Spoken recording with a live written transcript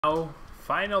now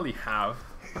finally have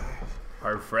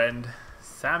our friend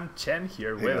Sam Chen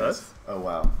here with us. Oh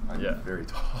wow, I'm very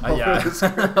tall. Yeah.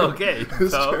 Okay,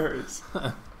 so chairs. we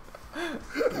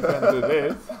can do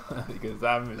this because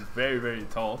Sam is very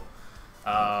tall.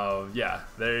 Yeah,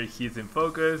 there he's in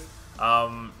focus.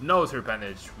 No,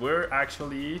 Serpentage, we're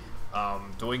actually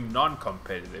doing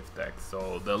non-competitive decks.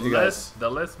 So the less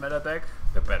meta deck,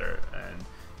 the better. And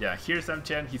yeah, here's Sam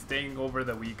Chen. He's staying over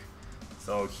the week.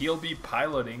 So he'll be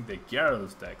piloting the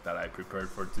GYARADOS deck that I prepared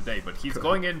for today, but he's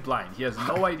going in blind. He has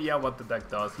no idea what the deck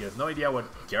does. He has no idea what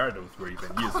GYARADOS we're even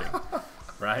using,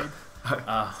 right?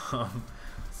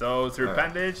 So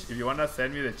Serpentage, if you want to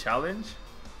send me the challenge,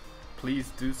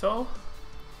 please do so.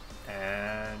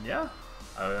 And yeah,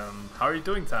 how are you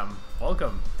doing, Sam?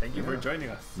 Welcome. Thank you for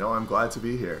joining us. No, I'm glad to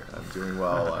be here. I'm doing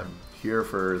well. I'm here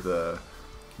for the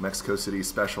Mexico City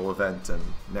special event and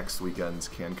next weekend's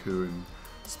Cancun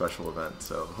special event,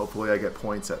 so hopefully I get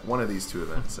points at one of these two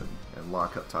events and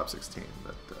lock up top 16.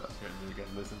 But you can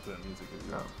listen to the music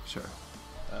as well. Oh, sure.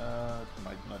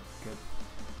 Might not get.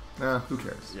 Nah, who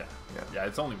cares? Yeah.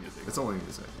 It's only music. It's only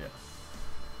music.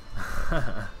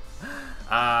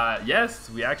 Yeah. Yes,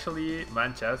 we actually,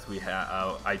 Manchas,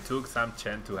 I took Sam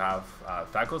Chen to have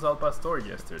tacos al pastor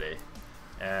yesterday,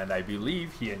 and I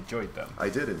believe he enjoyed them. I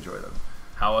did enjoy them.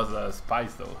 How was the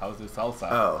spice though? How's the salsa?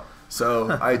 Oh,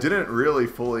 so I didn't really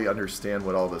fully understand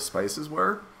what all the spices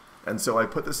were, and so I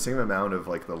put the same amount of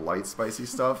like the light spicy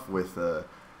stuff with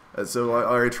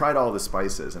so I tried all the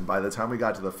spices, and by the time we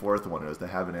got to the fourth one, it was the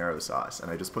habanero sauce, and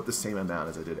I just put the same amount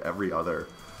as I did every other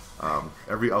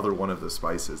one of the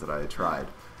spices that I had tried,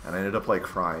 and I ended up like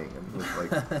crying and with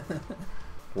like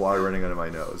water running out of my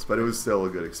nose, but it was still a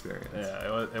good experience.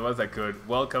 Yeah, it was a good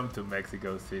welcome to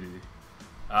Mexico City.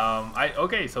 So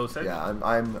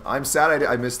I'm sad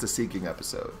I missed the Seeking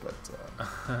episode, but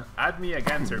add me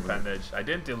again, Serpentage. I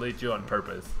didn't delete you on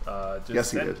purpose.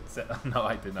 Yes, he did. No,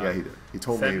 I did not. Yeah, he did. He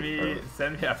told me.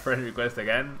 Send me a friend request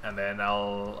again, and then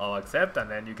I'll accept,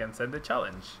 and then you can send the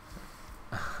challenge.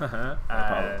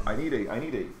 I need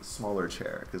a smaller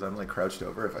chair because I'm like crouched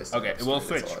over. If I stand okay, we'll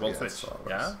switch. We'll switch.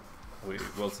 Yeah,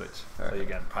 we'll switch so you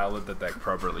can pilot the deck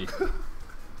properly.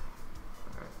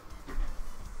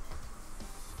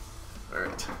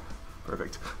 Alright,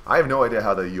 perfect. I have no idea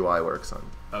how the UI works on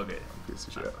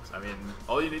TCG. I mean,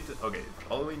 all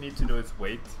we need to do is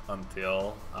wait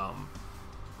until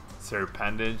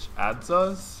Serpentage adds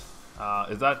us.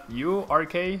 Is that you,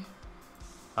 RK? Is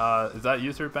that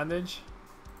you, Serpentage?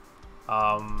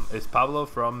 Is Pablo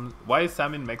from... Why is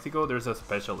Sam in Mexico? There's a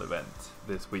special event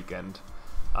this weekend.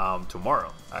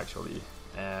 Tomorrow, actually.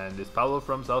 And is Pablo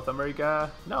from South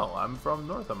America? No, I'm from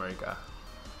North America.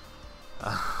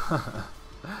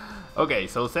 Okay,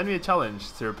 so send me a challenge,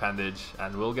 Serpentage,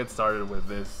 and we'll get started with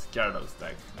this GYARADOS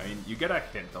deck. I mean, you get a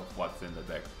hint of what's in the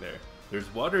deck there.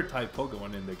 There's water-type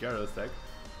Pokemon in the GYARADOS deck,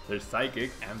 there's Psychic,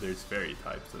 and there's Fairy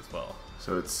types as well.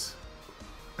 So it's...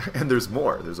 and there's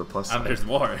more, there's a plus and there's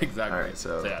more, exactly. Alright,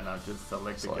 so yeah, now just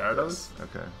select the GYARADOS.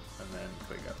 Okay. And then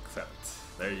click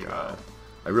accept. There you go.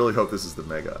 I really hope this is the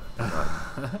Mega.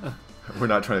 We're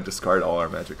not trying to discard all our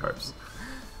Magikarps.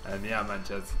 And yeah,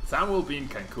 Manchas, Sam will be in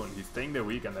Cancun. He's staying the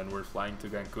week, and then we're flying to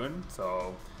Cancun.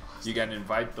 So you can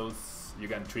invite you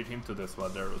can treat him to the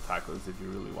Suadero tacos if you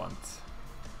really want.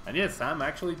 And yes, Sam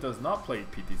actually does not play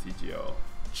PTCGO.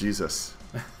 Jesus.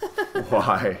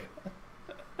 Why?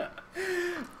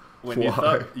 When you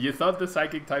thought the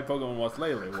Psychic type Pokemon was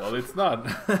Lele. Well, it's not.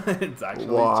 It's actually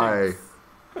why?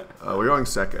 We're going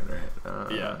second,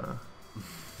 right? Yeah.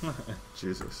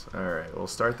 Jesus. Alright, we'll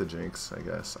start the Jinx, I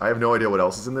guess. I have no idea what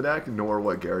else is in the deck, nor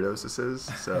what Gyarados this is,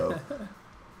 so...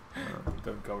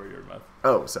 Don't cover your mouth.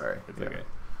 Oh, sorry. It's okay.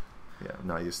 Yeah, I'm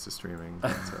not used to streaming,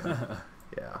 but,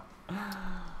 yeah.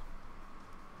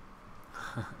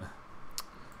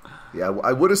 Yeah,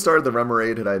 I would have started the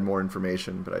Remoraid had I had more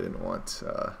information, but I didn't want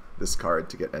this card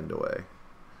to get end away.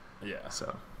 Yeah.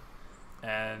 So.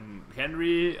 And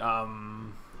Henry,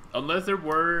 unless there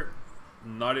were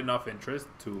not enough interest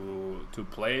to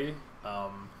play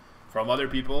from other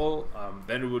people,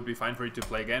 then it would be fine for you to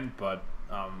play again, but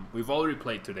we've already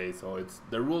played today, so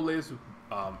the rule is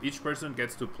each person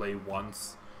gets to play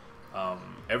once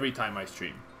every time I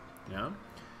stream. Yeah.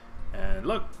 And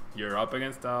look, you're up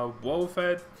against a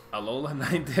Wofed, Alola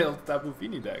Ninetales Tapu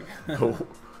Fini deck. Oh,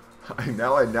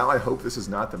 now I hope this is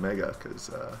not the Mega, because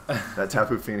that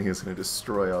Tapu Fini is going to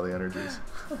destroy all the energies.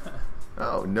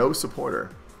 Oh, no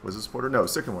supporter. Was it supporter? No,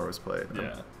 Sycamore was played.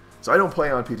 Yeah. So I don't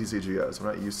play on PTCGO, so I'm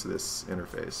not used to this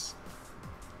interface.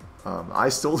 I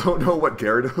still don't know what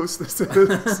Gyarados this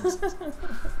is.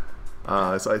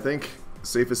 So I think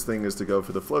safest thing is to go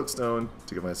for the Float Stone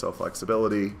to give myself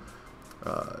flexibility.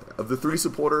 Of the 3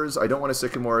 supporters, I don't want to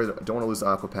Sycamore. I don't want to lose the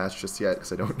Aqua Patch just yet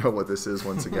because I don't know what this is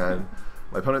once again.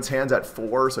 My opponent's hand's at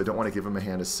 4, so I don't want to give him a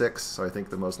hand of 6. So I think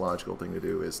the most logical thing to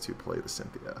do is to play the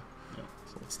Cynthia. Yep.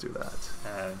 So let's do that.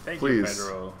 Thank Please. you,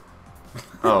 Pedro.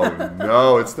 Oh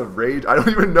no, it's the Rage. I don't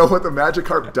even know what the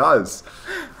Magikarp does.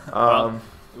 Well,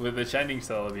 with the Shining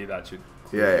Celebi, that should.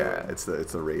 Yeah, it's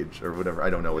the Rage or whatever. I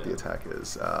don't know what the attack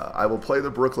is. I will play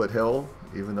the Brooklet Hill,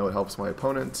 even though it helps my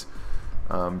opponent.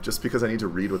 Just because I need to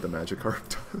read what the Magikarp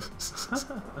does.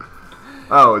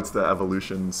 Oh, it's the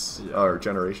Evolutions or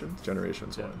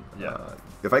Generations one. Yeah.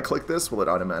 If I click this, will it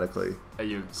automatically?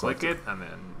 You click it and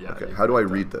then Okay. How do I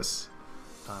read this?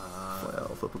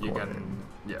 Flip a you coin.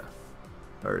 can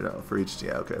Or no, for each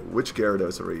okay. Which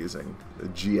Gyarados are we using? The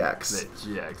GX.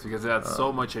 The GX, because it has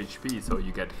so much HP, so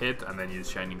you get hit and then use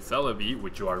Shining Celebi,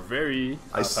 which you are very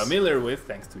familiar with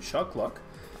thanks to Shock Lock.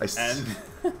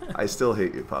 I still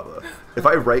hate you, Pablo. If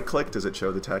I right click, does it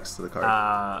show the text to the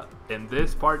card? In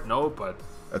this part, no, but...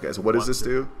 Okay, so what does this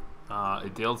do?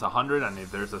 It deals 100, and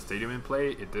if there's a stadium in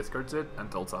play, it discards it and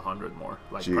deals 100 more,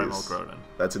 like Jeez. Primal Groudon.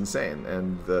 That's insane.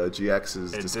 And the GX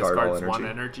is discard all energy? 1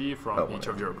 energy from each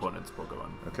of your opponent's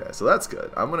Pokemon. Okay, so that's good.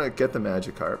 I'm going to get the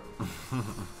Magikarp.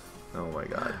 Oh my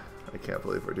god. I can't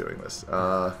believe we're doing this.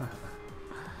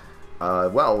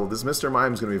 Well, this Mr.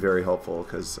 Mime's going to be very helpful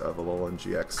because of Alolan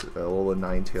GX, Alolan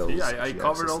Ninetales. See, I GX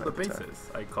covered all the attack.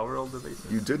 bases. I covered all the bases.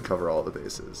 You did cover all the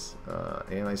bases,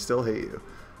 and I still hate you.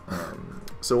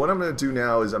 So what I'm going to do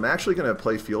now is I'm actually going to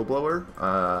play Field Blower.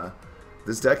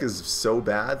 This deck is so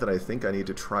bad that I think I need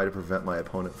to try to prevent my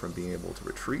opponent from being able to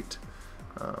retreat.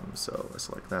 So I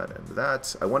select that and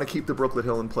that. I want to keep the Brooklet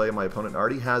Hill in play. My opponent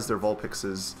already has their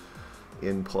Vulpixes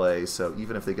in play, so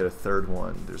even if they get a 3rd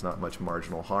one, there's not much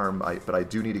marginal harm. But I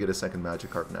do need to get a 2nd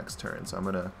Magikarp next turn, so I'm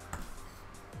going to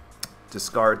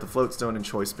discard the Floatstone and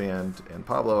Choice Band. And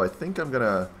Pablo, I think I'm going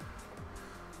to...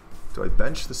 Do I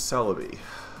bench the Celebi?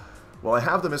 Well, I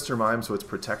have the Mr. Mime, so it's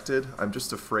protected. I'm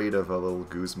just afraid of a little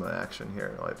Guzma action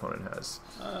here my opponent has.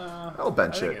 I'll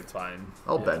bench I it. think it's fine.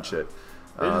 I'll bench it.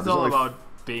 It's all about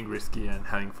being risky and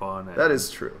having fun. And that is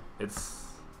true. It's...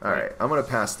 Alright, I'm going to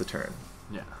pass the turn.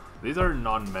 Yeah. These are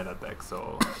non-meta decks,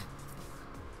 so...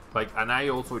 and I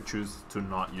also choose to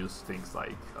not use things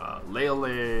like Lele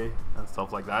and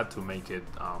stuff like that to make it...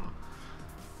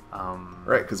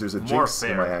 right, because there's a Jinx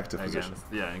in my active position.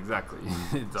 Yeah, exactly.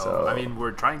 so, I mean,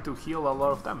 we're trying to heal a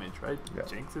lot of damage, right? Yeah.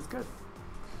 Jinx is good.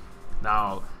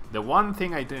 Now, the one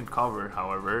thing I didn't cover,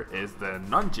 however, is the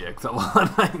non-GX Alolan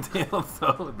Ninetales,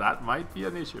 so that might be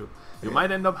an issue. You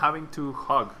might end up having to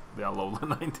hug the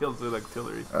Alolan Ninetales with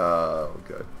Artillery. Oh,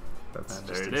 good. That's and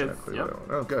just there exactly what I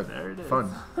want. Oh, good. There it is.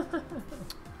 Fun.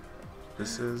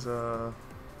 This is,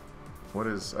 what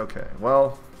is, okay,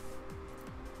 well...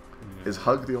 Is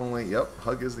Hug the only? Yep,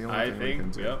 Hug is the only thing we can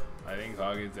do. Yep, I think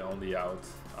Hug is the only out.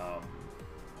 I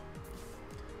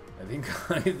think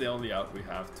Hug is the only out we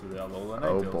have to the Alolan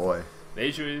Ninetales. Oh boy. The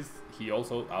issue is he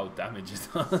also out damages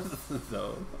us,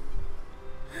 so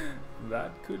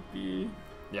that could be.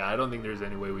 Yeah, I don't think there's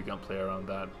any way we can play around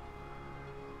that.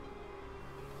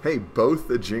 Hey, both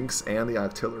the Jinx and the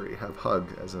Octillery have Hug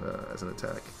as an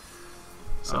attack.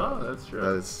 So that's true.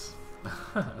 That is.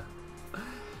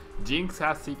 Jinx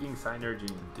has Seeking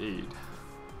Synergy indeed.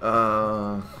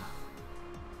 Yeah,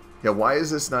 why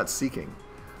is this not Seeking?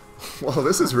 Well,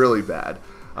 this is really bad.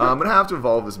 I'm going to have to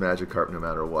evolve this Magikarp no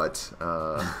matter what.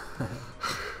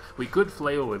 We could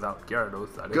flail without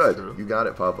Gyarados, that Good. is true. You got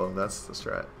it, Pablo. That's the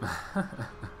strat.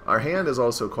 Our hand is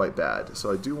also quite bad,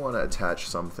 so I do want to attach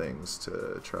some things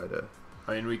to try to...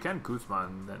 I mean, we can Kuzma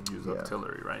and then use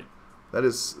Artillery, right? That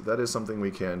is something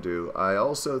we can do. I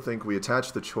also think we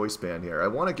attach the Choice Band here. I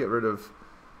want to get rid of...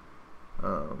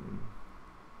 I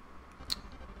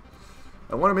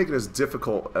want to make it as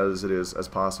difficult as it is as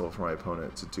possible for my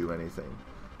opponent to do anything.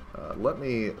 Let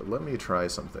me try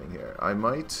something here. I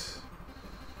might...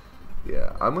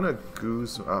 Yeah, I'm going to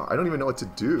goose... I don't even know what to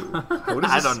do. What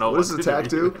is this, I don't know what does this attack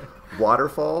do?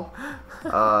 Waterfall?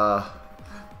 I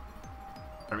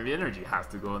mean, the energy has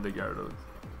to go on the Gyarados.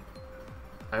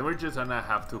 And we're just gonna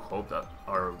have to hope that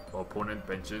our opponent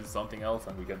benches something else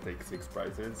and we can take 6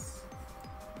 prizes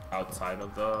outside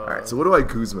of the... Alright, so what do I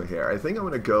Guzma here? I think I'm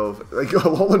gonna go... Like,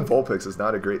 Alolan Vulpix is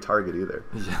not a great target either.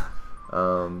 Yeah.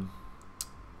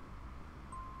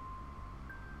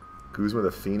 Guzma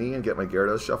the Feeny and get my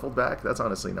Gyarados shuffled back? That's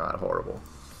honestly not horrible.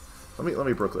 Let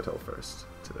me Brooklet Hill first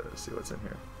to see what's in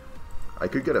here. I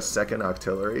could get a 2nd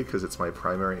Octillery because it's my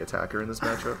primary attacker in this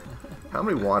matchup. How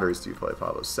many waters do you play,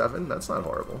 Pablo? 7? That's not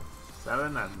horrible.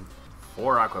 7 and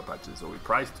 4 Aqua Patches, so we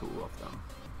prize 2 of them.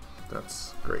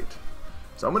 That's great.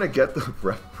 So I'm going to get the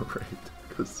Reparate,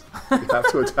 because you have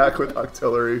to attack with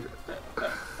Octillery.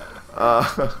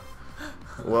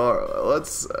 Well,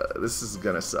 let's. This is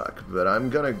going to suck, but I'm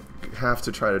going to have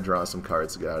to try to draw some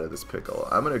cards to get out of this pickle.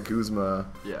 I'm going to Guzma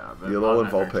the Alolan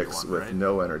Vulpix with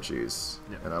no energies,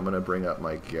 and I'm going to bring up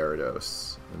my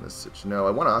Gyarados in this situation. No,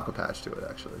 I want to Aqua Patch to it,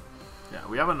 actually. Yeah,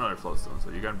 we have another Floatstone,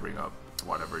 so you can bring up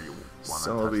whatever you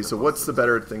want. So what's the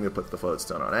better thing to put the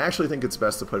Floatstone on? I actually think it's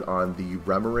best to put on the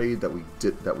Remoraid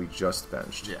that we just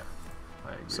benched. Yeah,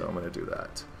 I agree. So I'm going to do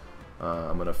that.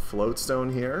 I'm going to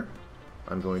Floatstone here.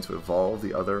 I'm going to evolve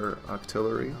the other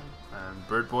Octillery. And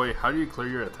Bird Boy, how do you clear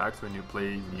your attacks when you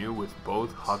play Mew with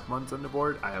both Hotmons on the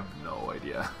board? I have no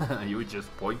idea. You would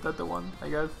just point at the one, I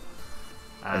guess.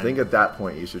 And I think at that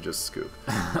point you should just scoop.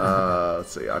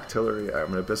 Let's see, Octillery.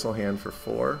 I'm going to Abyssal Hand for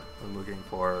 4. We're looking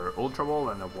for Ultra Ball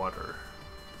and a Water.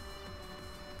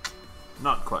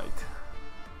 Not quite.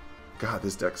 God,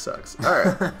 this deck sucks.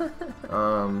 Alright.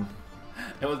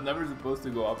 It was never supposed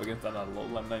to go up against an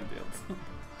Alolan Ninetales.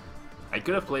 I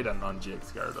could have played a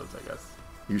non-GX Gyarados, I guess.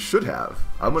 You should have.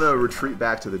 I'm going to retreat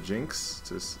back to the Jinx.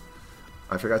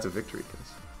 I forgot to Victory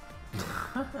Kiss.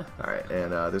 Alright,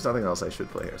 and there's nothing else I should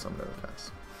play here, so I'm going to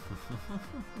pass.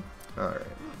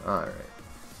 Alright.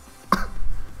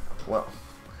 Well.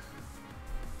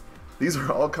 These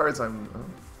are all cards I'm...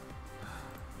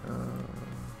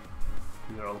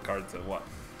 These are all cards of what?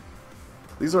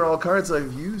 These are all cards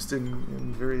I've used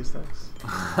in various decks.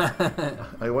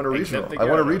 I won a regional. I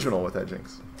won a regional with that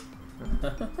Jinx.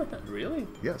 Really?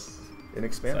 Yes. In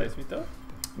Expanded. Seismito?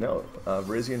 No,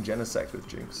 Virizion Genesect with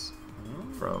Jinx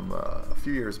from a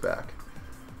few years back.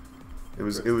 It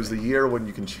was the year when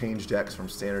you can change decks from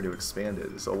Standard to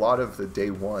Expanded. So a lot of the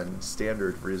day one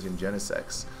Standard Virizion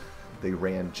Genesects, they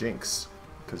ran Jinx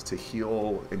because to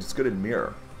heal, and it's good in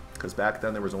Mirror because back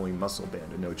then there was only Muscle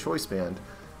Band and no Choice Band.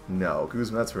 No,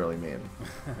 Guzman, that's really mean.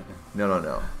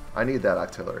 No. I need that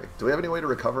Octillery. Do we have any way to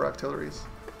recover Octilleries?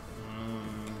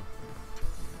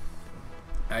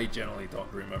 I generally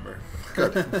don't remember.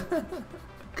 Good.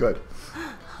 Good.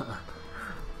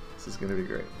 This is going to be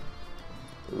great.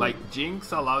 Like,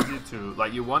 Jinx allows you to...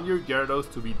 Like, you want your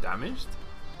Gyarados to be damaged,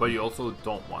 but you also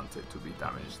don't want it to be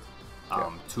damaged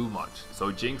too much.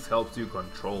 So Jinx helps you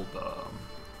control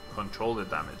the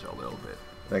damage a little bit.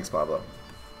 Thanks, Pablo.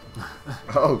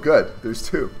 Oh, good. There's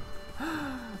 2.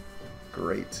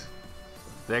 Great.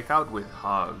 Deck out with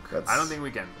Hug. I don't think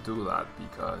we can do that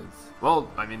because... Well,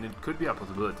 I mean, it could be a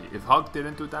possibility. If Hug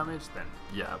didn't do damage, then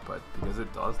yeah, but because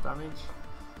it does damage,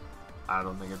 I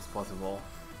don't think it's possible.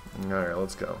 Alright,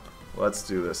 let's go. Let's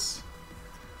do this.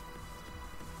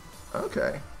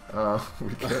 Okay.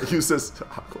 We can't use this to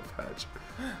Aqua Patch.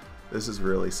 This is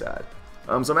really sad.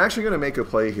 So I'm actually going to make a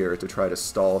play here to try to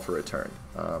stall for a turn.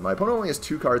 My opponent only has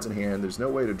 2 cards in hand. There's no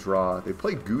way to draw. They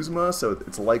play Guzma, so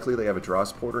it's likely they have a draw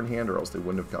supporter in hand, or else they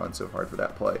wouldn't have gone so hard for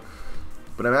that play.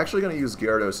 But I'm actually going to use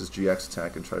Gyarados' GX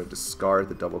attack and try to discard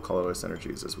the double colorless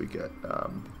energies as we get...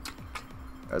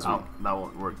 that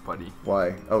won't work, buddy.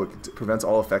 Why? Oh, it prevents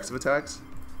all effective attacks?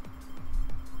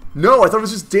 No, I thought it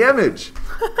was just damage!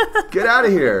 Get out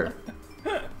of here!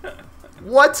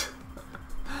 What?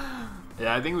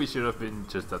 Yeah, I think we should have been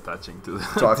just attaching to the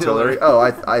Octillery. Oh,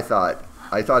 I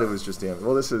thought it was just damage.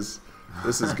 Well, this is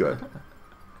good.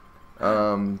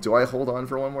 Do I hold on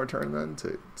for one more turn then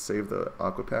to save the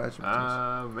Aqua Patch?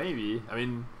 Maybe. I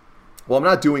mean, well, I'm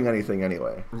not doing anything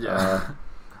anyway. Yeah.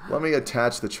 Let me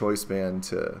attach the Choice Band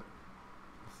to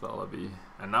Celebi,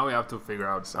 and now we have to figure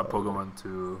out a Pokemon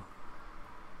to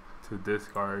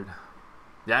discard.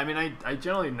 Yeah, I mean, I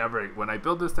generally never, when I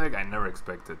build this deck, I never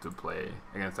expected to play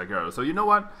against a Gyarados. So you know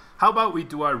what? How about we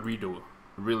do a redo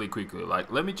really quickly?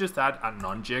 Like, let me just add a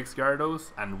non-GX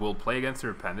Gyarados, and we'll play against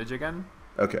Serpentine again.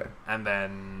 Okay. And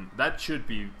then that should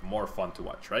be more fun to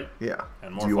watch, right? Yeah.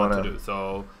 And more fun to do.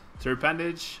 So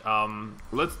Serpentine,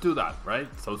 let's do that, right?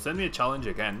 So send me a challenge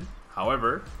again.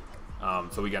 However,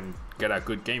 so we can get a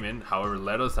good game in. However,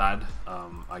 let us add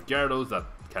a Gyarados that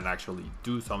can actually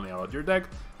do something about your deck,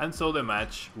 and so the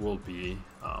match will be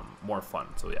more fun.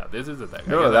 So yeah, this is the deck.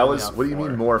 No, that was, what do you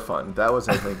mean more fun? That was,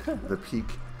 I think, the peak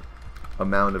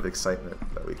amount of excitement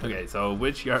that we could. Okay, so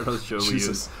which Gyarados should we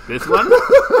use? This one?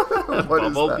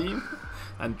 Bubble Beam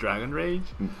and Dragon Rage?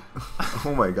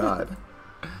 Oh my god.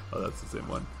 Oh, that's the same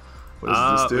one. What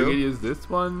does this do? We can use this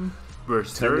one.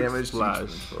 Berserk 10 damage Splash.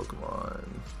 to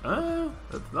Pokemon.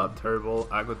 That's not terrible.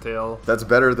 Aqua Tail. That's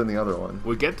better than the other one.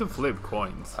 We get to flip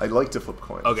coins. I like to flip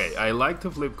coins. Okay, I like to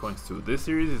flip coins too. This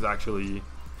series is actually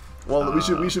Well,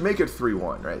 we should make it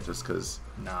 3-1, right? Just because.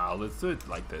 No, let's do it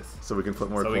like this. So we can flip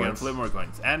more coins. So we can flip more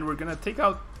coins, and we're gonna take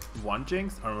out one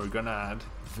Jinx, and we're gonna add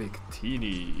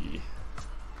Victini.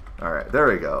 All right, there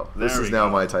we go. This is now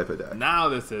my type of deck. Now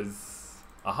this is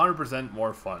 100%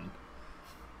 more fun.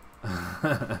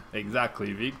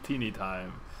 Exactly, Victini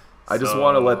time. I just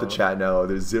want to let the chat know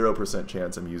there's 0%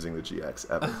 chance I'm using the GX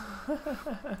ever.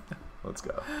 Let's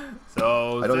go.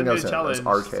 So I don't think that was challenge.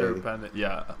 RK.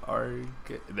 Yeah,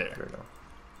 RK. There. There we go.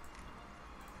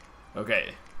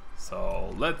 Okay,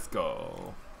 so let's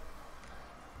go.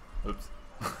 Oops.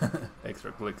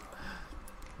 Extra click.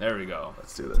 There we go.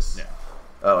 Let's do this. Yeah.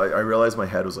 Oh, I realized my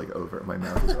head was like over. My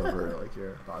mouth was over like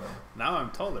here. Bottom. Now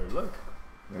I'm taller. Look.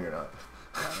 No, you're not.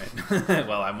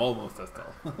 Well, I'm almost as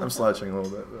tall. I'm slouching a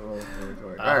little bit.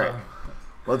 All right.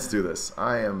 Let's do this.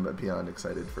 I am beyond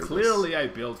excited for Clearly, this. I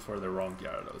built for the wrong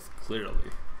Gyarados.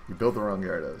 Clearly. You built the wrong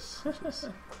Gyarados.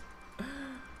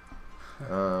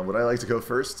 Would I like to go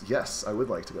first? Yes, I would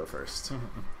like to go first.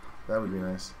 That would be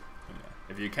nice. Yeah.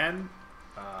 If you can,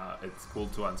 it's cool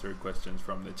to answer questions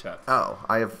from the chat. Oh,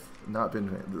 I have not been.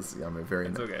 I'm a very.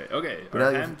 It's okay. Okay, but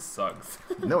our hand sucks.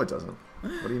 No, it doesn't.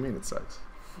 What do you mean it sucks?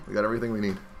 We got everything we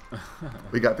need.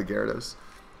 We got the Gyarados.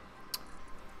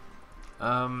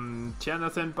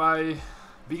 Chiana Senpai,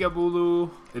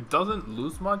 Vigabulu. It doesn't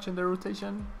lose much in the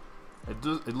rotation.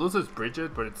 It loses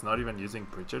Bridget, but it's not even using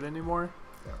Bridget anymore.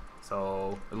 Yeah.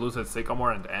 So it loses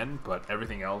Sycamore and N, but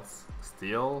everything else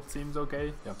still seems okay.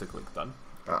 You have to click done.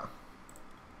 Ah.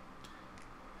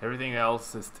 Everything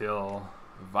else is still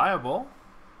viable.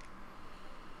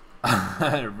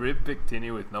 Rip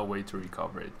Victini with no way to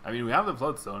recover it. I mean, we have the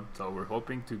Floatstone, so we're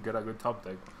hoping to get a good top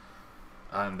deck.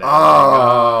 And then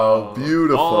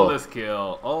beautiful. All the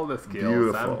skill.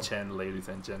 Beautiful. Sam Chen, ladies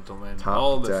and gentlemen. Top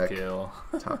all the deck. skill.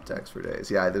 Top decks for days.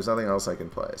 Yeah, there's nothing else I can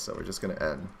play, so we're just going to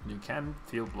end. You can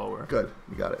Field Blower. Good,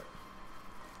 you got it.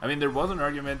 I mean, there was an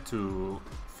argument to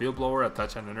Field Blower,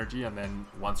 attach an energy, and then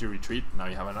once you retreat, now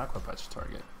you have an Aqua Patch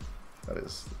target. That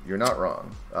is, you're not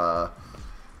wrong.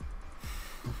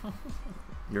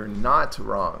 You're not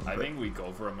wrong. I think we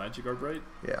go for a Magikarp, right?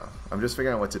 Yeah, I'm just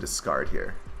figuring out what to discard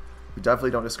here. We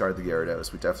definitely don't discard the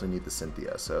Gyarados. We definitely need the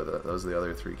Cynthia. So those are the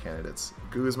other three candidates.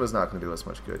 Guzma's not going to do us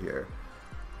much good here.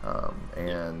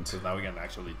 And so now we can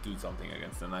actually do something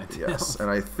against the Ninetales. Yes, and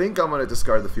I think I'm going to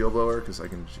discard the Field Blower because I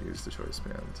can choose the Choice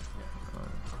Band.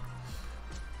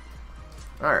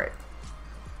 Yeah. All right,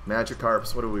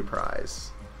 Magikarps. What do we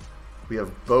prize? We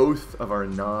have both of our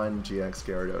non-GX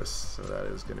Gyarados, so that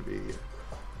is going to be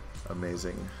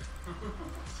amazing.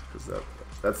 Because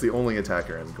that's the only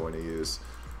attacker I'm going to use.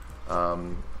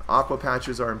 Aqua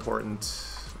Patches are important.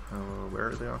 Where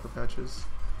are the Aqua Patches?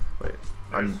 Wait.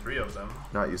 There's 3 of them.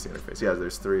 Not use the interface. Yeah,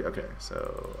 there's 3. Okay,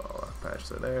 so all Aqua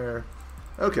Patches are there.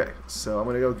 Okay, so I'm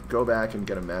going to go back and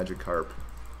get a Magikarp.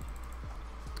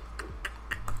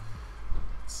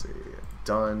 Let's see.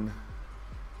 Done.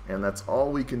 And that's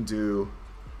all we can do.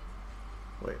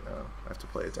 Wait, no. I have to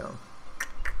play it down.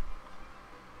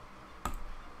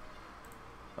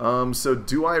 So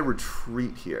do I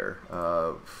retreat here?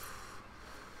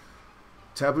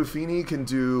 Tapu Fini can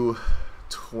do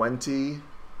 20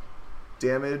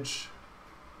 damage,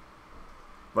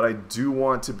 but I do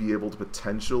want to be able to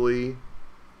potentially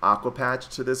Aqua Patch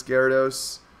to this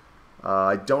Gyarados.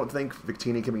 I don't think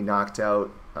Victini can be knocked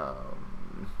out.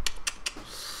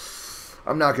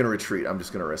 I'm not going to retreat. I'm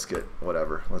just going to risk it.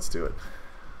 Whatever. Let's do it.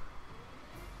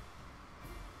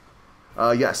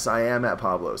 Yes, I am at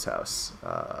Pablo's house.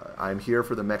 I'm here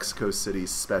for the Mexico City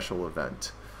special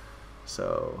event.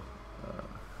 So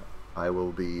I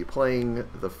will be playing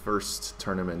the first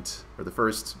tournament, or the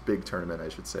first big tournament, I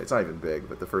should say. It's not even big,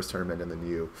 but the first tournament in the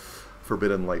new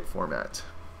Forbidden Light format.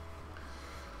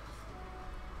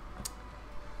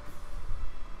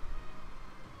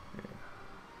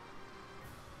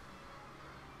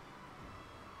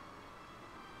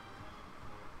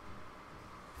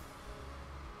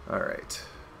 Alright.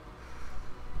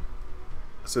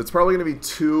 So it's probably going to be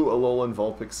 2 Alolan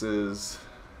Vulpixes,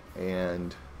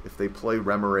 and if they play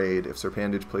Remoraid, if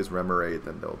Serpandage plays Remoraid,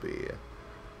 then there'll be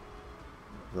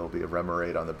a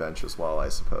Remoraid on the bench as well, I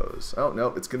suppose. Oh, no,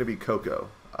 it's going to be Coco.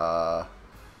 Well,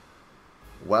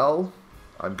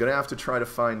 I'm going to have to try to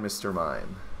find Mr.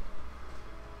 Mime.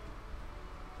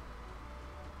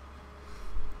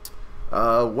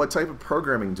 What type of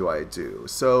programming do I do?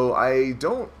 So I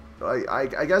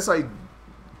guess I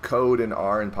code in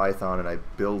R and Python, and I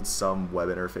build some web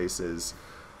interfaces,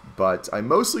 but I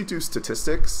mostly do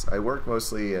statistics. I work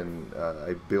mostly in,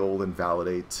 I build and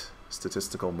validate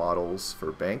statistical models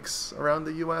for banks around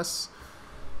the US.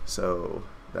 So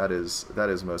that is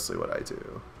mostly what I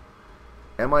do.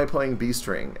 Am I playing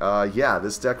B-String? Yeah,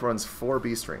 this deck runs 4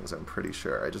 B-Strings, I'm pretty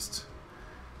sure.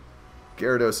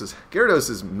 Gyarados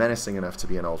is menacing enough to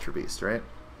be an Ultra Beast, right?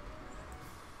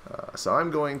 So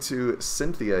I'm going to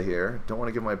Cynthia here. Don't want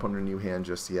to give my opponent a new hand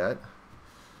just yet.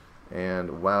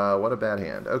 And wow, what a bad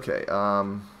hand. Okay,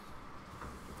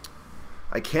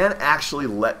 I can't actually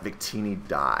let Victini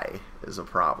die is a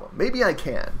problem. Maybe I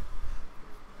can.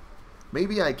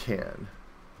 Maybe I can.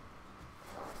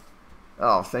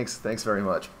 Oh, thanks very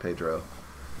much, Pedro.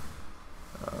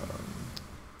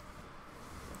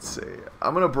 Let's see.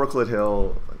 I'm gonna Brooklet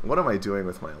Hill. What am I doing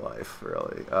with my life,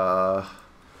 really?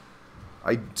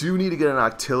 I do need to get an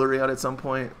Octillery out at some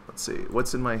point. Let's see.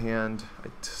 What's in my hand?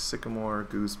 Sycamore,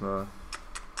 Guzma.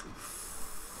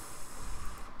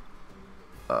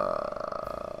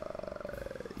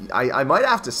 I might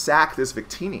have to sack this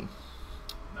Victini.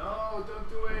 No, don't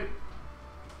do it.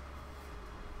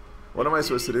 What am I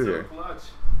supposed to do here?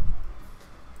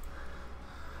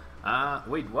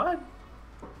 Wait, what?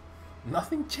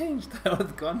 Nothing changed. I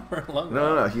was gone for a long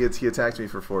No. He attacked me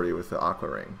for 40 with the Aqua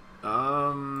Ring.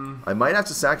 I might have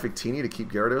to sack Victini to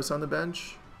keep Gyarados on the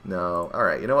bench. No. All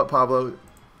right. You know what, Pablo?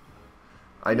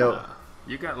 I know. Yeah.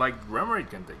 You got like Remoraid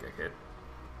can take a hit,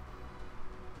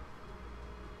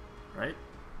 right?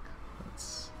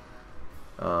 That's.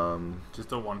 Just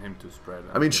don't want him to spread.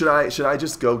 I mean, should I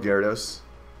just go Gyarados?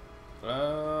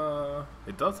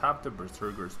 It does have the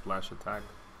Berserker Splash attack.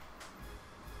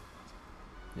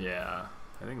 Yeah,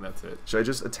 I think that's it. Should I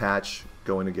just attach,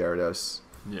 go into Gyarados?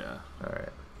 Yeah. All right.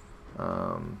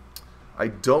 I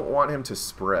don't want him to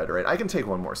spread, right? I can take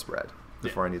one more spread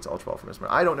before I need to Ultra Ball from Mr.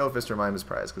 Mime. I don't know if Mr. Mime is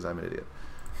prized because I'm an idiot.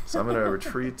 So I'm going to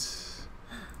retreat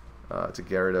to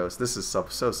Gyarados. This is so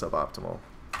suboptimal. All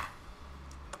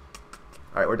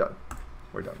right, we're done.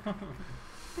 We're done.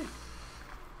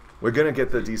 We're going to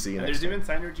get the DC and next there's even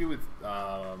synergy with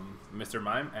Mr.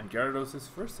 Mime and Gyarados'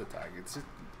 first attack. It's just,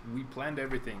 we planned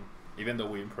everything, even though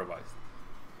we improvised.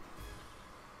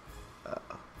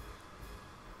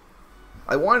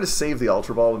 I wanted to save the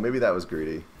Ultra Ball, but maybe that was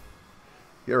greedy.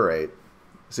 You're right.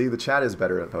 See, the chat is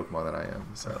better at Pokemon than I am,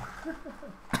 so.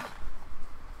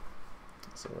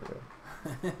 So we're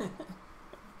good.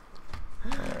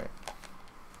 Alright.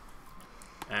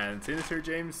 And Sinister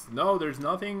James, no, there's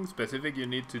nothing specific you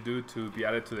need to do to be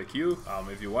added to the queue.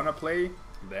 If you want to play,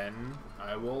 then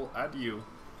I will add you.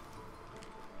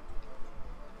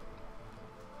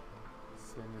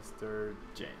 Sinister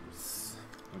James.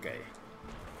 Okay.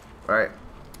 Alright.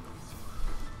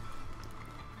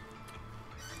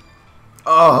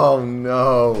 Oh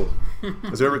no!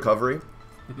 Is there a recovery?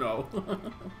 No.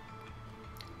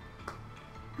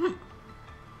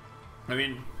 I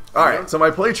mean... Alright, so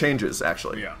my play changes,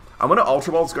 actually. Yeah. I'm going to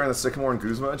Ultra Ball Scarring the Sycamore and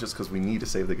Guzma, just because we need to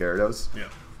save the Gyarados. Yeah.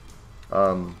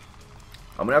 I'm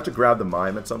going to have to grab the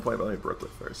Mime at some point, but let me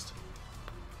Brooklet first.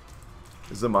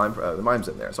 Is the Mime? The Mime's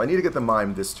in there. So I need to get the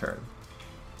Mime this turn.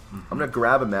 I'm going to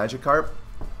grab a Magikarp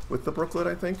with the Brooklet,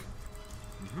 I think.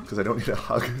 Because I don't need a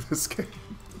hug this game.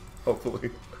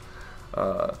 Hopefully.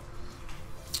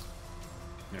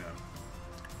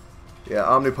 Yeah,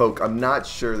 Omnipoke. I'm not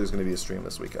sure there's going to be a stream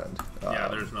this weekend. Yeah,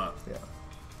 there's not. Yeah.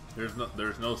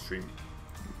 There's no stream.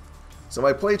 So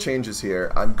my play changes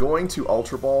here. I'm going to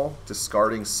Ultra Ball,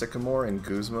 discarding Sycamore and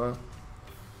Guzma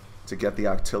to get the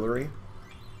Octillery.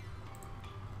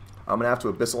 I'm going to have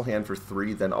to Abyssal Hand for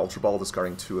 3, then Ultra Ball,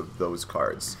 discarding 2 of those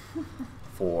cards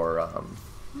for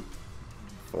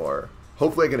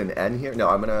hopefully I get an N here. No,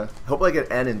 I'm going to hopefully I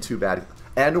get N and 2 bad.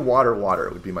 And Water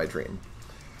would be my dream.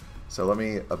 So let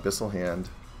me Abyssal Hand.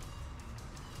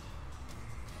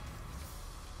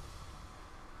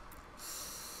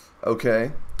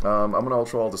 Okay. I'm going to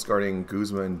Ultra Ball, discarding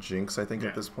Guzma and Jinx, I think,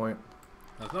 at this point.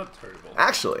 That's not terrible.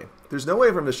 Actually, there's no way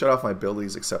for him to shut off my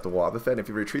abilities except a Wobbuffet. If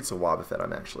he retreats a Wobbuffet,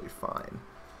 I'm actually fine.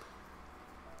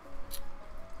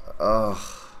 I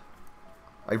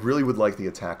really would like the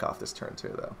attack off this turn,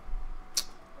 too, though.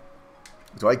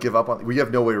 Do I give up on... We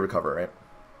have no way to recover, right?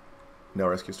 No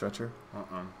Rescue Stretcher?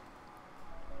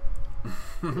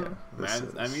 Yeah,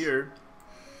 I'm here.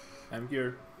 I'm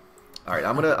here. Alright,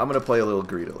 I'm gonna play a little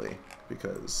greedily,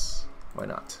 because why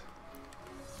not?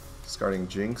 Discarding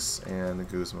Jinx and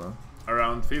Guzma.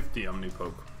 Around 50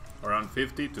 Omnipoke. Around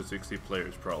 50 to 60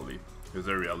 players probably is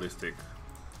a realistic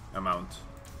amount.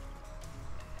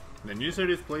 The new set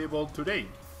is playable today,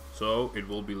 so it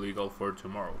will be legal for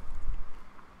tomorrow.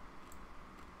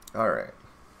 Alright.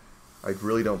 I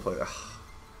really don't play... Ugh.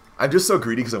 I'm just so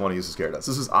greedy because I want to use this Gyarados.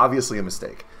 This is obviously a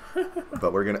mistake.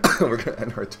 But we're gonna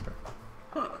end our turn.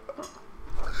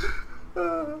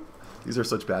 These are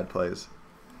such bad plays.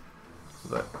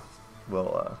 But,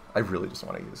 well, I really just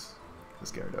want to use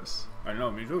this Gyarados. I know,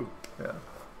 me too.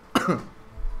 Yeah.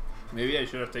 Maybe I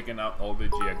should have taken out all the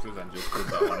GXs and just put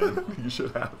that one in. You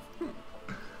should have.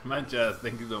 Manchas,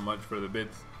 thank you so much for the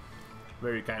bits.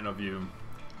 Very kind of you.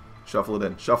 Shuffle it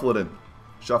in. Shuffle it in.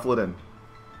 Shuffle it in.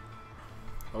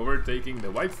 Overtaking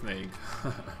the White Snake.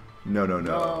 No, no,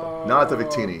 no. No. Not the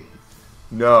Victini.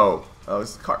 No. Oh,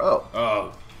 it's the car. Oh.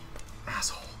 Oh.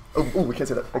 Asshole. Oh, we can't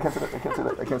say that. I can't say that. I can't say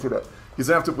that. I can't say that. He's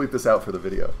going to have to bleep this out for the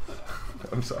video.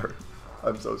 I'm sorry.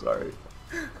 I'm so sorry.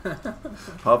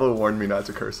 Pablo warned me not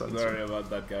to curse on Sorry about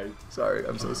that, guys. Sorry.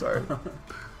 I'm so sorry.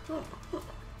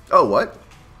 Oh, what?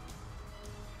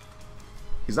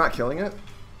 He's not killing it?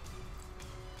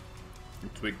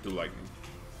 It's weak to lightning.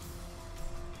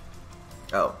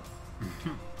 Oh.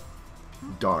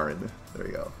 Darn. There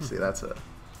you go. See, that's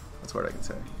what I can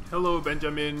say. Hello,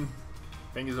 Benjamin.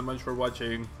 Thank you so much for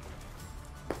watching.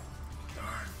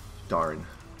 Darn.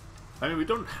 I mean, we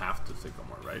don't have to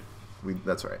Sycamore, right?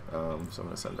 That's right. So I'm going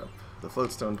to send up the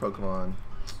Floatstone Pokemon.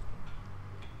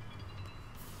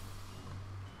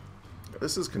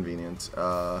 This is convenient.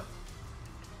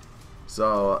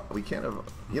 So we can't have...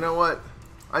 You know what?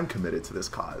 I'm committed to this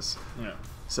cause. Yeah.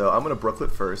 So I'm going to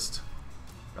Brooklet first.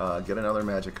 Get another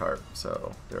Magikarp,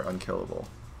 so they're unkillable.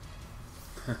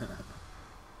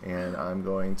 And I'm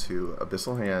going to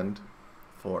Abyssal Hand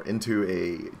into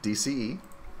a DCE.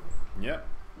 Yeah.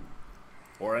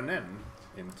 Or an N.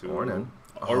 Into... Or an N.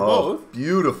 Or both.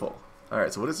 Beautiful.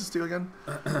 Alright, so what does this do again?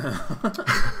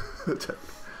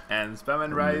 And Spam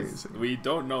and Rise, we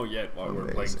don't know yet what we're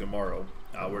playing tomorrow.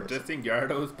 We're testing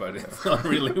Gyarados, but it's not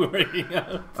really working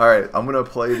out. Alright, I'm going to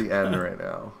play the N right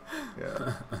now.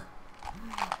 Yeah.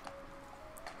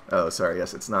 Oh, sorry.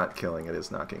 Yes, it's not killing. It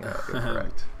is knocking out. You're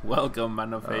correct. Welcome,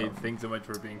 Man of Faith. Thanks so much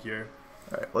for being here.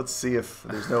 Alright, let's see if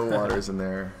there's no waters in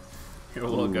there. You're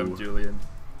welcome, Julian.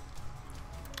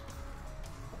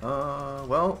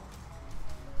 Well,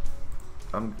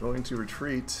 I'm going to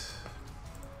retreat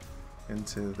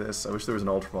into this. I wish there was an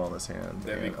Ultra Ball in this hand.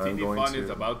 The Victini fun is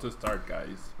about to start,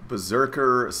 guys.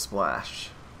 Berserker Splash.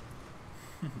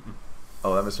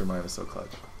 Oh, that Mr. Mime is so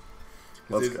clutch.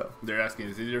 Let's go. They're asking,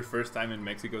 is this your first time in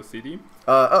Mexico City?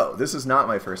 Oh, this is not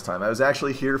my first time. I was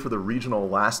actually here for the regional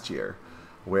last year,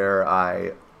 where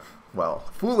I, well,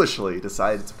 foolishly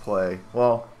decided to play.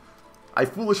 Well, I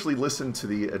foolishly listened to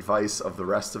the advice of the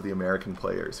rest of the American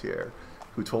players here,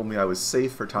 who told me I was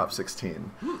safe for top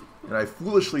 16. And I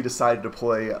foolishly decided to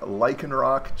play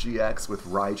Lycanroc GX with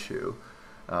Raichu.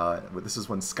 This is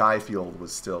when Skyfield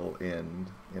was still in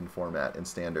format, in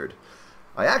standard.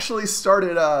 I actually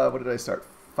started, what did I start?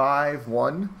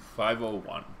 5-1?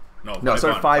 5-0-1. No, I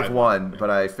started 5-1, but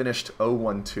I finished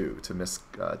 0-1-2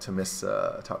 to miss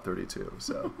top 32.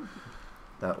 So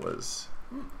that was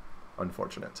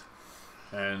unfortunate.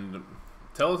 And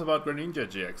tell us about Greninja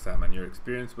GX, Sam, and your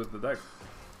experience with the deck.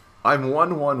 I'm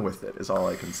 1-1 with it, is all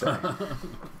I can say.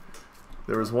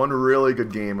 There was one really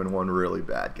good game and one really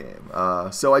bad game.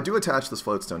 So I do attach this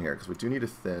Floatstone here, because we do need a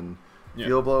thin... Yeah.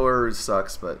 Field Blower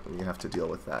sucks, but we have to deal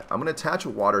with that. I'm going to attach a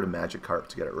water to Magikarp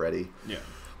to get it ready. Yeah.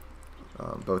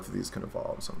 Both of these can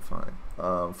evolve, so I'm fine.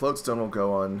 Floatstone will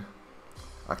go on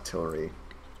Octillery,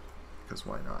 because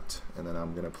why not? And then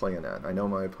I'm going to play an N. I know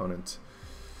my opponent,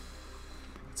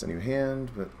 it's a new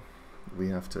hand, but we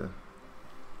have to...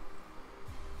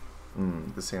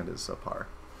 this hand is subpar.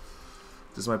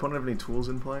 Does my opponent have any tools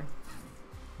in play?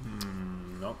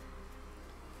 No.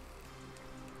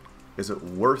 Is it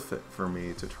worth it for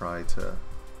me to try to...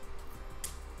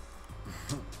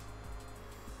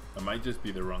 It might just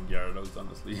be the wrong Gyarados,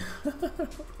 honestly.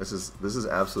 This is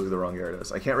absolutely the wrong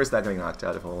Gyarados. I can't risk that getting knocked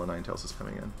out if Alola Ninetales is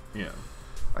coming in. Yeah.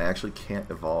 I actually can't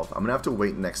evolve. I'm going to have to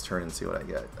wait next turn and see what I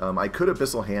get. I could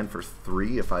Abyssal Hand for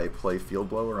 3 if I play Field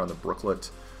Blower on the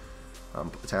Brooklet,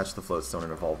 attach the Floatstone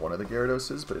and evolve one of the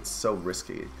Gyaradoses, but it's so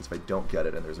risky, because if I don't get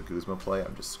it and there's a Guzma play,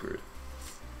 I'm just screwed.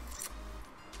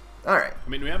 Alright. I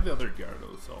mean, we have the other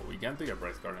Gyarados, so we can take a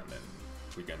Price Card and then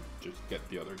we can just get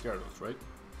the other Gyarados, right?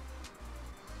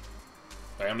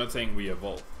 Like, I'm not saying we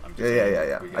evolve. I'm just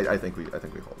yeah. I think we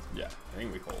hold. Yeah, I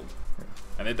think we hold. Yeah.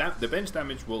 And the bench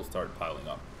damage will start piling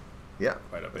up. Yeah,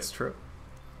 quite a bit. That's true.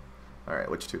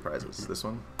 Alright, which 2 prizes? This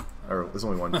one? Or there's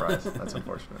only 1 prize. That's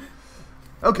unfortunate.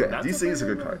 Okay, DC is a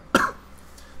good card.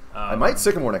 I might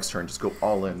Sycamore next turn, just go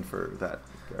all in for that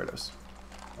Gyarados.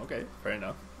 Okay, fair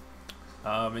enough.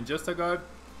 And just I got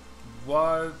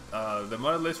what the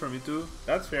model list from you too.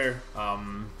 That's fair.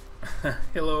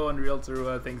 Hello, Unreal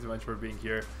Tarua. Thanks so much for being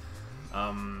here.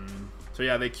 So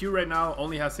yeah, the queue right now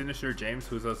only has Sinister James,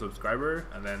 who's a subscriber,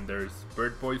 and then there's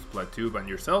Bird Boy, Splatoob, and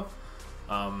yourself.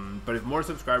 But if more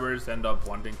subscribers end up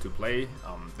wanting to play,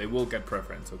 they will get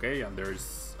preference, okay? And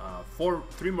there's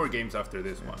 3 more games after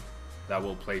this one that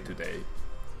will play today.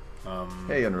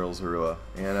 Hey, Unreal Zerua.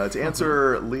 And to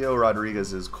answer Leo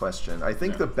Rodriguez's question, I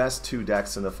think the best 2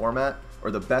 decks in the format, or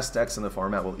the best decks in the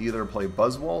format, will either play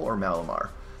Buzzwole or Malamar.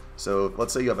 So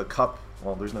let's say you have a cup.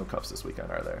 Well, there's no cups this weekend,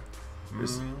 are there?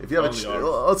 If you have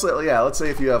let's say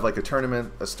if you have like a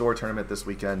tournament, a store tournament this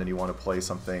weekend, and you want to play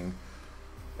something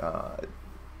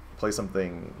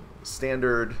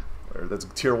standard, or that's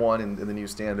tier 1 in the new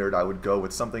standard, I would go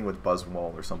with something with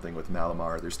Buzzwole or something with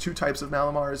Malamar. There's 2 types of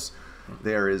Malamars.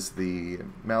 There is the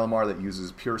Malamar that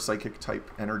uses pure psychic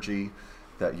type energy,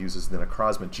 that uses the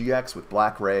Necrozma GX with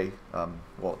Black Ray.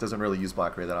 Well, it doesn't really use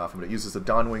Black Ray that often, but it uses the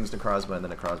Dawn Wings Necrozma and the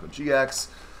Necrozma GX.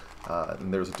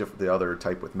 And there's the other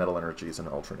type with Metal Energies and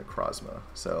Ultra Necrozma.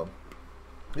 So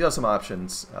you have some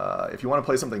options. If you want to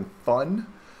play something fun,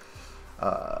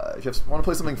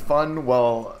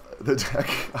 well, the deck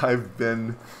I've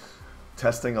been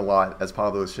testing a lot, as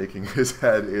Pablo is shaking his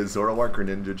head, is Zoroark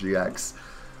Greninja GX.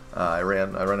 I run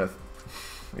a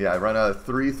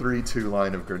 3-3-2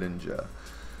 line of Greninja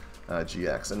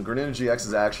GX, and Greninja GX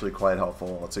is actually quite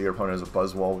helpful. Let's say your opponent has a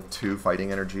Buzzwole with 2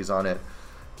 fighting energies on it.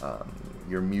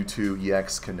 Your Mewtwo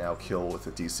EX can now kill with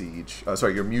a DC each.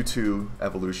 Your Mewtwo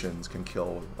evolutions can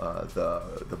kill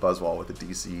the Buzzwole with a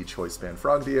DC each Choice Band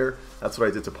Frogdeer. That's what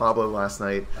I did to Pablo last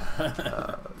night.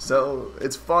 So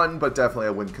it's fun, but definitely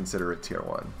I wouldn't consider it tier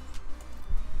 1.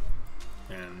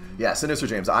 Yeah, Sinister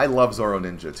James. I love Zoro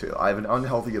Ninja too. I have an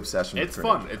unhealthy obsession with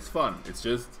Greninja. It's fun. It's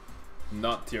just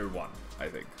not tier 1, I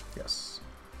think. Yes.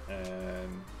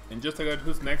 And just to get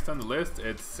who's next on the list,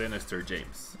 it's Sinister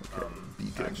James. Okay.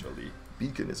 Beacon. Actually.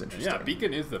 Beacon is interesting. Yeah,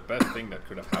 Beacon is the best thing that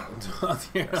could have happened to us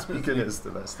here. Yes, Beacon is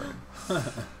the best thing.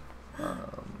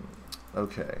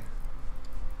 Okay.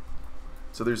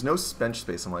 So there's no bench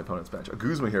space on my opponent's bench. A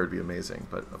Guzma here would be amazing,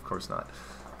 but of course not.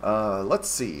 Let's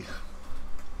see.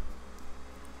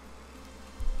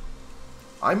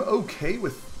 I'm okay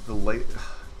with the late.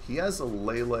 He has a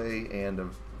Lele and a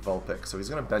Vulpix, so he's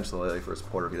going to bench the Lele for his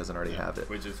Porter if he doesn't already have it.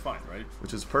 Which is fine, right?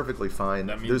 Which is perfectly fine.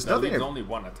 That means there's only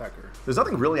 1 attacker. There's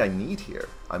nothing really I need here.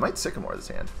 I might Sycamore this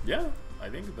hand. Yeah, I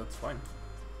think that's fine.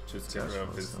 Just get rid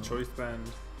of his Choice Band.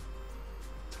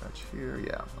 Touch here,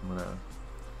 yeah.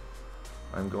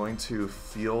 I'm going to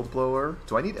Field Blower.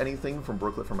 Do I need anything from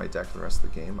Brooklet for my deck for the rest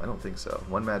of the game? I don't think so.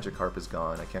 1 Magikarp is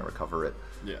gone. I can't recover it.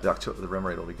 Yeah. The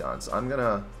Remoraid will be gone. So I'm going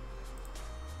to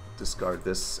discard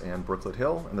this and Brooklet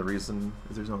Hill. And the reason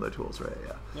is there's no other tools, right?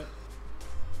 Yeah. Yep.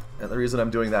 And the reason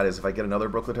I'm doing that is if I get another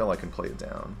Brooklet Hill, I can play it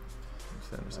down.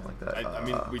 Or something like that. I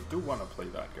mean, we do want to play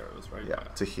that, Gyarados, right? Yeah,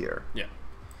 to here. Yeah.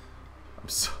 I'm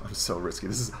so risky.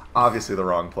 This is obviously the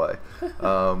wrong play. But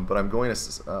I'm going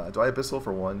to... do I Abyssal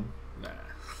for 1? Nah.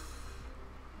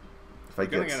 If I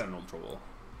get an Ultra Ball.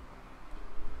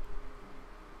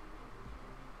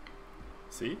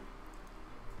 See?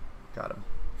 Got him.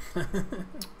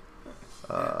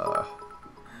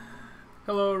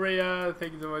 Hello, Rhea.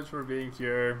 Thank you so much for being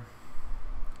here.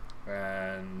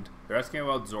 And they're asking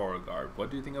about Zorogarb. What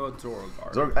do you think about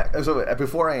Zorogarb? So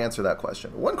before I answer that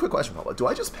question, one quick question, Pablo. Do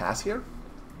I just pass here?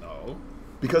 No.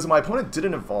 Because my opponent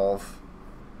didn't evolve.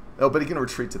 Oh, but he can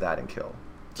retreat to that and kill.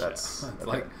 That's okay.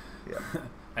 Like, yeah.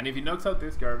 And if he knocks out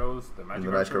this Gyarados, the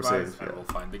Magikarp survives, and we'll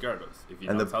find the Gyarados. If he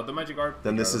knocks out the Magikarp,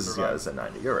 then this is survives. It's at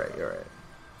 90. You're right.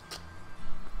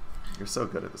 You're so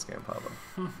good at this game, Pablo.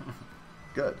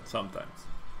 Good. Sometimes.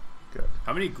 Good.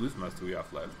 How many Guzmas do we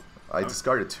have left? I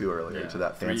discarded 2 earlier to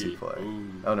that fancy 3. play.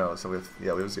 Ooh. Oh no, so we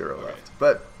have 0 left.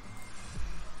 But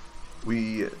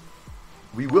we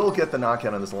will get the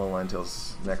knockout on this Lone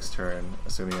Ninetales next turn,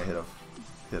 assuming I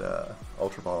hit a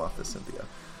Ultra Ball off this Cynthia.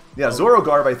 Yeah,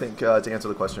 Zorogarb, I think, to answer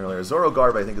the question earlier,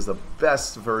 Zorogarb, I think, is the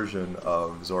best version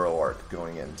of Zoroark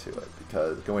going into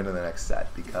the next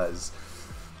set, because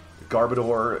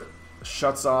Garbodor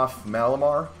shuts off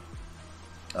Malamar.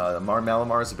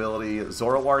 Malamar's ability,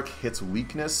 Zoroark hits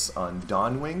weakness on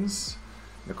Dawn Wings,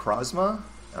 Necrozma,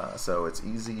 so it's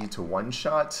easy to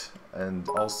one-shot, and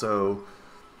also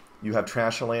you have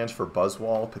Trashalanche for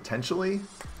Buzzwole, potentially.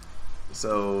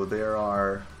 So there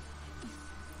are...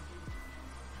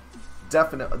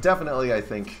 Definitely, I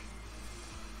think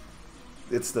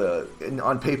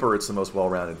on paper it's the most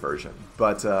well-rounded version.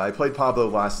 But I played Pablo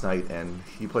last night, and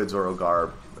he played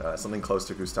Zorogarb, something close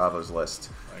to Gustavo's list.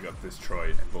 I got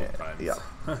destroyed both times. Yeah.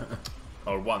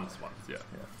 Or once, yeah.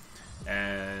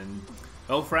 And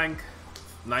Frank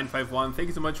 951, thank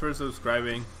you so much for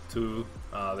subscribing to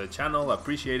the channel.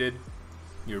 Appreciate it.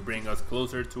 You're bringing us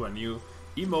closer to a new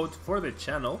emote for the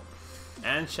channel.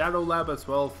 And Shadow Lab as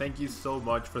well. Thank you so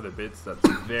much for the bits. That's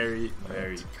very,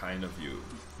 very kind of you.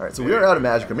 All right, so we are out of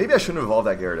Magicka. Maybe I shouldn't have evolved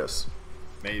that Gyarados.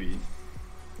 Maybe.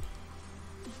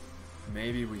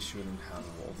 Maybe we shouldn't have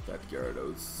evolved that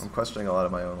Gyarados. I'm questioning a lot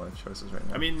of my own life choices right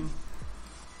now. I mean,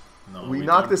 no. We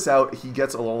knock this out. He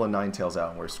gets Alola Ninetales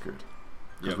out, and we're screwed.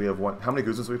 Because we have one. How many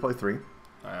Guzmas do we play? 3?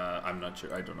 I'm not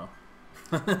sure. I don't know.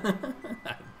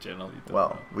 I generally don't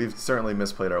know. We've certainly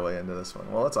misplayed our way into this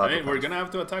one. Well, let's. I mean, we're gonna have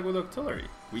to attack with Octillery.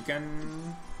 We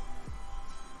can.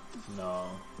 No.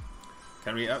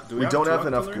 Can we? We don't have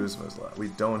enough Guzmas left. We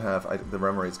don't have. The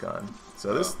Remoraid's gone.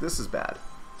 So this is bad.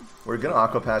 We're gonna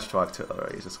Aqua Patch to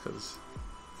Octillery just because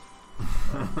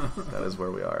that is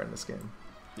where we are in this game.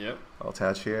 Yep. I'll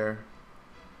attach here.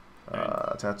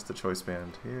 Attach the Choice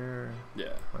Band here.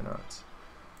 Yeah. Why not?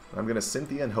 I'm gonna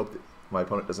Cynthia and hope that my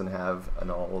opponent doesn't have an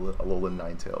Alola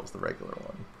Ninetales, the regular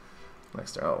one.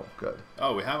 Next turn. Oh, good.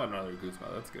 Oh, we have another Guzma.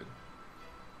 That's good.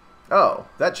 Oh,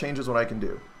 that changes what I can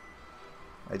do.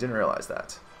 I didn't realize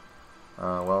that.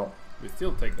 Well. We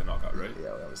still take the knockout, right?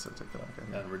 Yeah, we still take the knockout.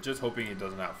 Yeah. And we're just hoping he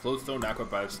doesn't have Floatstone, Aqua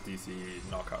Patch, DC,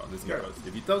 knockout on this Gyarados.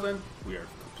 If he doesn't, we are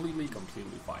completely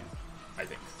fine. I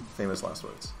think. Famous last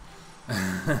words.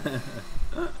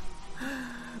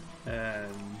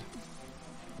 And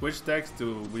which decks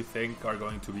do we think are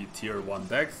going to be tier 1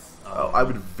 decks? I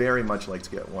would very much like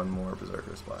to get one more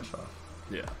Berserker Splash off.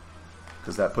 Yeah.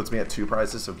 Because that puts me at 2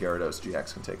 prizes, so Gyarados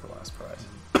GX can take the last prize.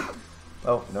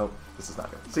 Oh, no, this is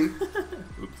not good. See?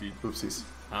 Oopsie. Oopsies.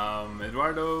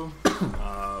 Eduardo,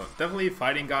 definitely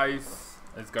Fighting Guys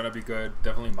is going to be good.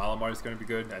 Definitely Malamar is going to be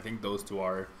good. I think those two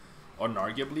are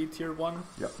unarguably tier 1.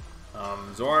 Yep.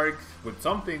 Zoroark with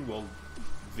something will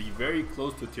be very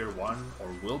close to tier 1 or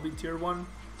will be tier 1.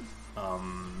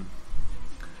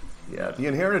 Yeah, the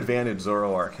inherent advantage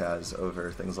Zoroark has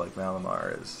over things like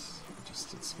Malamar is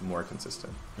just it's more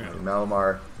consistent. Yeah. I mean,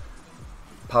 Malamar,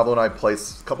 Pablo and I played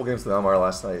a couple games with Malamar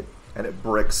last night, and it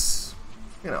bricks,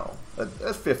 you know,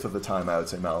 a fifth of the time I would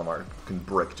say Malamar can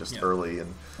brick just early.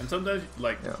 And sometimes,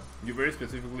 like, you very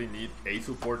specifically need a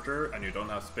supporter, and you don't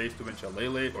have space to bench a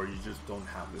Lele, or you just don't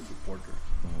have the supporter.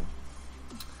 Mm-hmm.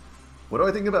 What do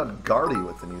I think about Guardy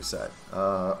with the new set?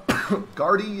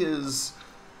 Guardy is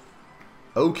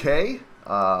okay.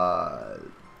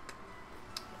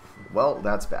 Well,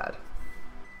 that's bad.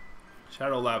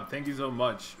 Shadow Lab, thank you so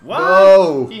much. What?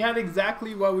 No! He had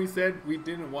exactly what we said we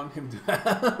didn't want him to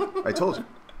have. I told you.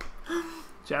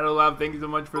 Shadow Lab, thank you so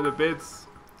much for the bits.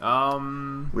 We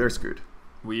are screwed.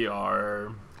 We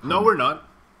are... No, we're not.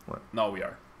 What? No, we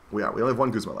are. We are. We only have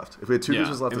 1 Guzma left. If we had 2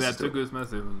 Guzmas left, if we had 2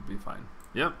 Guzmas, it would be fine.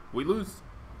 Yep, we lose.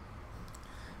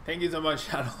 Thank you so much,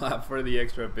 Shadow Lab, for the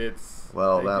extra bits.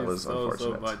 Well, that was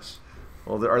unfortunate. So much.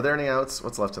 Well, are there any outs?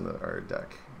 What's left in our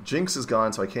deck? Jinx is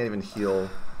gone, so I can't even heal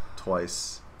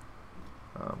twice.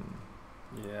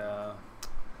 Yeah,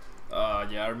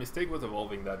 our mistake was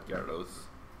evolving that Gyarados.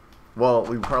 Well,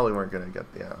 we probably weren't gonna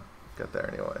get there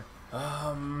anyway.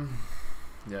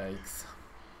 Yikes.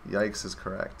 Yikes is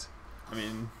correct. I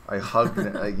mean, I hugged.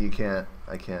 I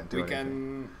can't do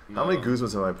anything. How many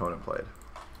Guzmas have my opponent played?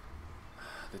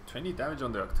 The 20 damage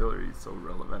on the Octillery is so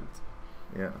relevant.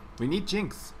 Yeah. We need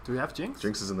Jinx. Do we have Jinx?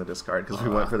 Jinx is in the discard because we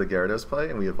went for the Gyarados play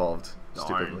and we evolved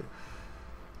stupidly.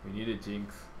 We needed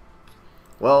Jinx.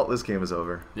 Well, this game is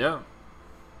over. Yeah.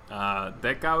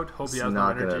 Deck out. Hope he has no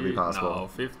energy. Not gonna be possible. No,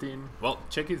 15. Well,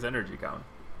 check his energy count.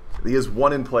 He has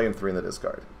 1 in play and 3 in the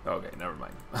discard. Okay, never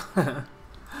mind.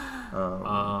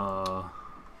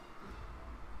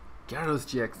 Gyarados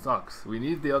GX sucks. We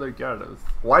need the other Gyarados.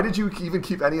 Why did you even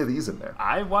keep any of these in there?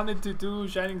 I wanted to do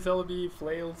Shining Celebi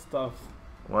flail stuff.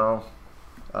 Well,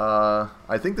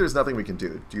 I think there's nothing we can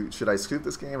do. Should I scoop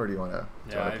this game or do you want to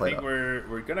I play think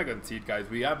we're going to concede, guys.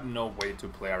 We have no way to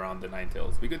play around the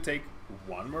Ninetales. We could take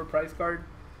 1 more prize card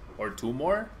or 2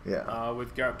 more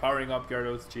with powering up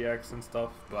Gyarados GX and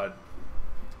stuff.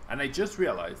 And I just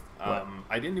realized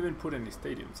I didn't even put any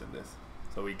stadiums in this.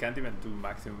 So we can't even do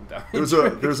maximum damage. There's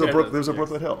a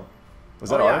Brooklet Hill. Was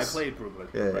that ours? Yeah, I played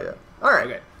Brooklet. Yeah. All right.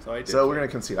 Okay, so I did. So we're gonna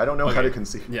concede. I don't know how to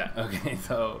concede. Yeah. Okay.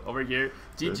 So over here,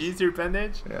 GG's your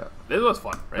appendage. Yeah. This was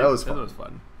fun, right? That was fun. This was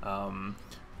fun.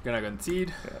 Gonna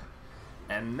concede. Yeah.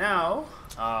 And now,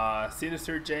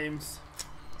 Sinister James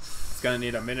is gonna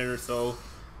need a minute or so.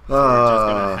 So we're just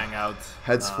gonna hang out.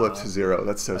 Heads flipped to 0.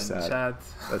 That's so sad. Chat.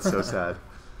 That's so sad.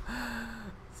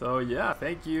 So yeah,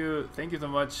 thank you so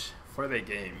much for the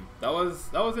game. That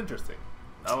was interesting.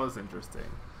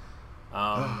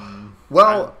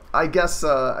 Well, I guess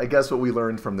what we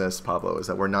learned from this, Pablo, is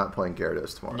that we're not playing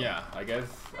Gyarados tomorrow. Yeah, I guess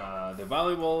the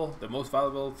most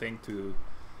valuable thing to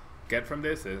get from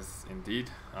this is indeed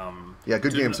yeah,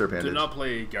 good game, Sir Pandage. Do not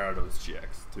play Gyarados GX.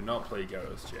 Do not play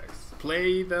Gyarados GX.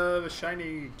 Play the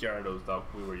shiny Gyarados that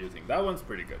we were using. That one's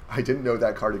pretty good. I didn't know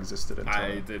that card existed until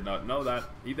I did not know that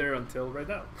either until right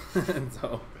now.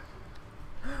 So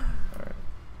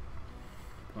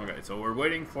okay, so we're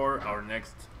waiting for our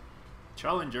next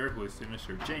challenger, who is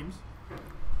Mr. James.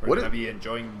 We're going to be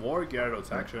enjoying more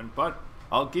Gyarados action, but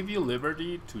I'll give you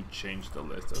liberty to change the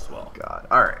list as well. God.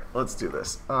 Alright, let's do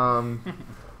this. I mean,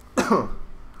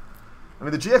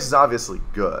 the GX is obviously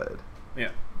good.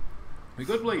 Yeah. We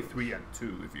could play 3 and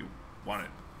 2 if you wanted.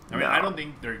 I mean, I don't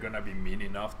think they're going to be mean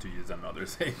enough to use another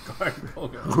safeguard.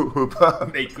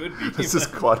 Hoopa. They could be. This is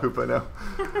Quad Hoopa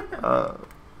now.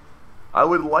 I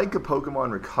would like a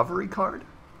Pokemon recovery card,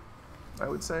 I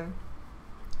would say.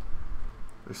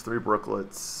 There's 3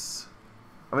 Brooklets.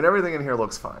 I mean, everything in here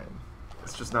looks fine.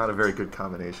 It's just not a very good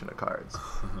combination of cards.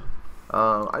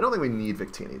 I don't think we need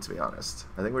Victini, to be honest.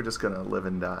 I think we're just going to live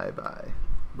and die by...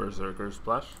 Berserker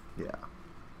Splash? Yeah.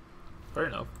 Fair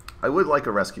enough. I would like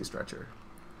a Rescue Stretcher.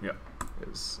 Yeah.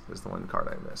 Is the one card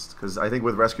I missed. Because I think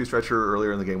with Rescue Stretcher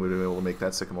earlier in the game, we'd be able to make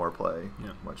that Sycamore play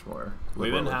much more. We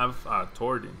even have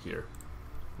Tord in here.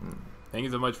 Thank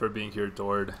you so much for being here,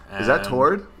 Tord. Is that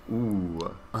Tord?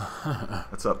 Ooh.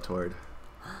 What's up, Tord?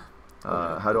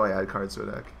 How do I add cards to a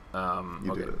deck?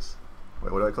 You do this.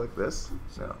 Wait, what do I click? This?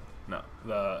 No. No.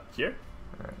 The here?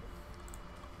 Alright.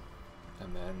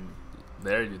 And then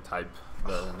there you type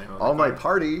the name of All the my card.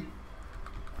 party.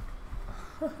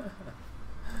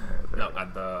 No,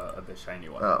 at the shiny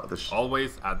one. Oh,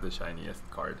 always at the shiniest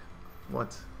card.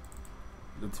 What?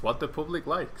 It's what the public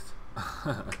likes.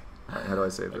 Right, how do I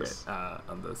save this?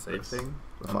 On the save thing.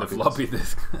 The on the floppy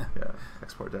disk. Yeah.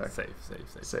 Export deck.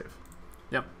 Save.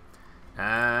 Yep.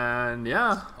 And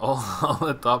yeah, all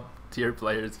the top tier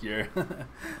players here.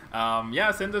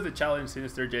 Yeah, send us a challenge,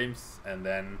 Sinister James, and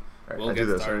then we'll get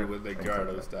started with the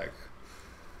Gyarados deck.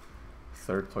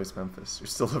 3rd place Memphis. You're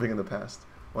still living in the past.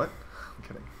 What? I'm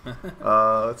kidding.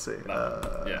 Let's see.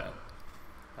 Yeah.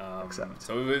 Accept.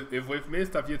 So if we've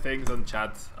missed a few things on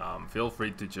chat, feel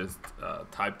free to just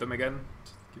type them again.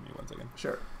 Just give me 1 second.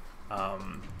 Sure.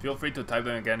 Feel free to type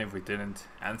them again if we didn't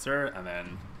answer, and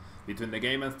then between the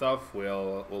game and stuff,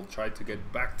 we'll try to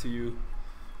get back to you,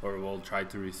 or we'll try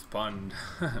to respond.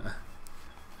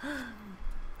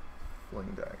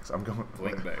 Fling decks. I'm going.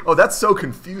 Fling decks. Oh, that's so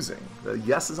confusing. The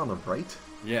yes is on the right.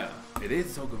 Yeah, it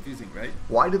is so confusing, right?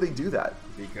 Why do they do that?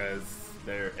 Because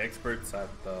they're experts at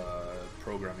the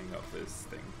programming of this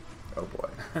thing. Oh boy,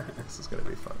 this is gonna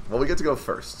be fun. Well, we get to go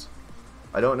first.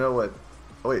 I don't know what.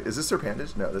 Oh wait, is this Sir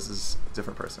Pandage? No, this is a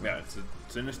different person. Yeah, it's a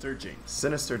Sinister James.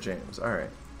 Sinister James. All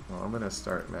right. Well, I'm gonna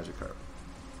start Magikarp.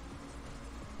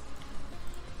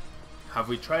 Have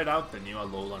we tried out the new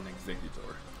Alolan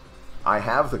Executor? I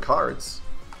have the cards.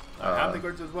 I have the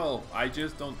cards as well. I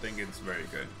just don't think it's very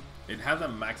good. It has a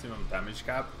maximum damage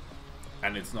cap,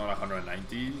 and it's not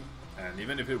 190. And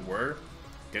even if it were,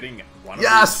 getting one of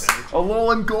yes! these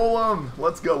Alolan Golem!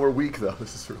 Let's go. We're weak, though.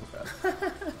 This is real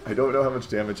bad. I don't know how much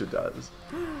damage it does.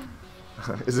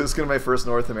 Is this going to be my first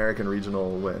North American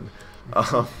regional win?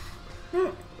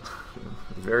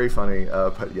 Very funny,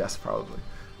 but yes, probably.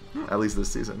 At least this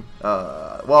season.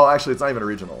 Well, actually, it's not even a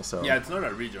regional, so... Yeah, it's not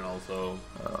a regional, so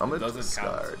I'm going to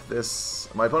discard this.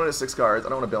 My opponent has 6 cards. I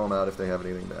don't want to bail them out if they have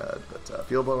anything bad, but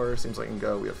Field Blower seems like it can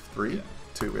go. We have 3? Yeah.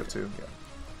 2. We have 2, yeah.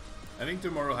 I think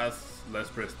tomorrow has less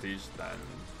prestige than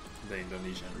the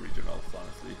Indonesian regionals,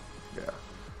 honestly. Yeah.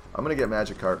 I'm going to get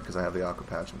Magikarp because I have the Aqua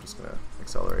Patch. I'm just going to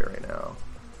accelerate right now.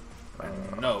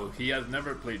 No, he has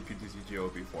never played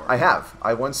PTCGO before. I have.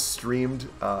 I once streamed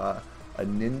a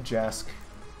Ninjask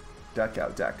deck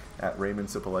at Raymond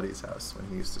Cipolletti's house when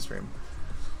he used to stream.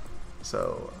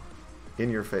 So,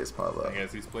 in your face, Pablo. I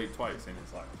guess he's played twice in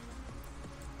his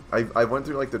life. I went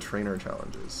through like the trainer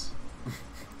challenges.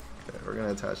 Okay, we're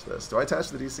gonna attach this. Do I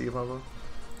attach the DC, Pablo?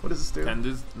 What does this do? And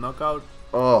this knockout.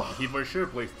 Oh. He for sure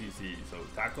plays DC. So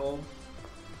tackle.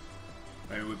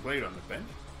 Maybe we play it on the bench.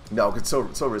 No, it's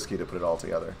so risky to put it all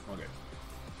together. Okay.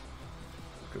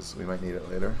 Because we might need it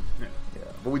later. Yeah.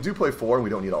 Yeah. But we do play 4, and we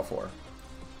don't need all 4.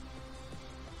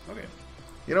 Okay.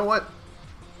 You know what?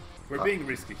 We're being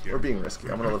risky here. We're being risky.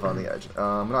 I'm going to live on the edge.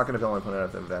 I'm not going to tell my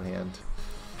opponent at that hand.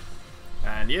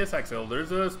 And yes, Axel,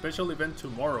 there's a special event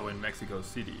tomorrow in Mexico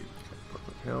City.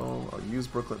 Brooklet Hill. I'll use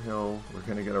Brooklet Hill. We're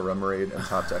going to get a Remoraid and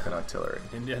top deck an Octillery.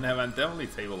 Indian Heaven, definitely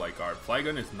table like art.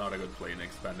 Flygon is not a good play in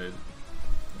Expanded.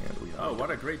 And we oh,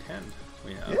 what a great hand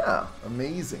we have. Yeah,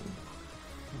 amazing.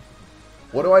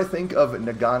 What do I think of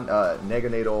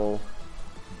Neganadal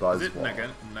Buzzwall? Is it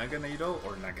Naganadal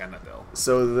or Naganadel?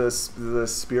 So the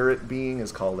spirit being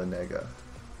is called a Nega.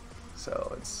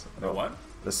 So it's The what?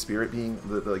 The spirit being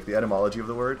like the etymology of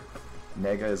the word.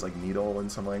 Nega is like needle in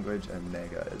some language, and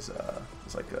nega is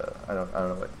like a I don't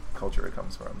know what culture it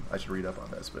comes from. I should read up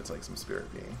on this, but it's like some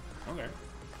spirit being. Okay.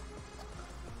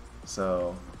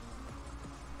 So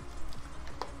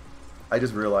I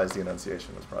just realized the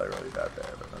enunciation was probably really bad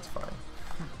there, but that's fine.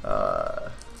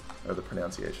 Or the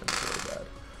pronunciation is really bad.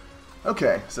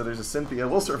 Okay, so there's a Cynthia.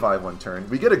 We'll survive one turn.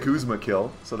 We get a Guzma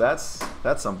kill, so that's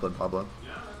something, Pablo.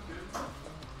 Yeah, that's good.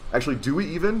 Actually, do we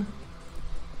even?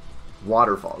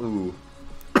 Waterfall. Ooh.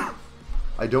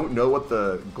 I don't know what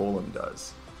the golem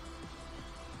does.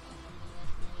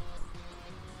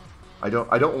 I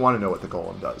don't want to know what the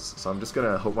golem does, so I'm just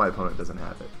gonna hope my opponent doesn't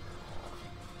have it.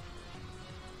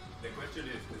 The question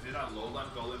is it a lowland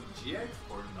golem GX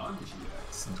or non-GX?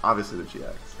 It's obviously the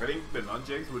GX. I think the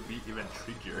non-GX would be even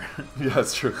trickier. Yeah,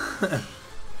 that's true.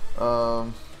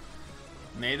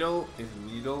 Nadel is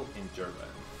needle in German,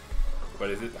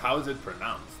 but how is it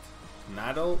pronounced?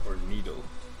 Nadel or needle?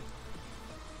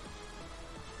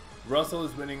 Russell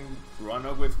is winning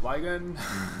Roanoke with Flygun.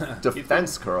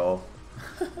 Defense curl.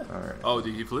 Alright. Oh,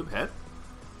 did he flip head?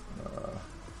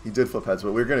 He did flip heads,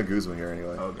 but we're gonna Guzma here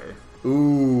anyway. Okay.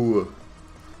 Ooh.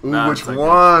 Ooh, Nah, which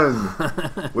one?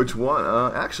 Which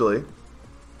one? Actually.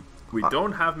 We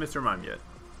don't have Mr. Man yet.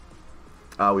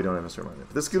 We don't have Mr. Money.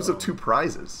 This gives up 2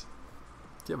 prizes.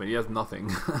 Yeah, but he has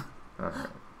nothing.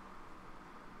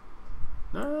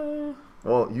 Alright.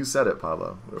 Well, you said it,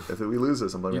 Pablo. If we lose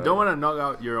this, I'm you don't want to knock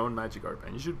out your own Magikarp,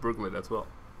 and you should Brooklet it as well.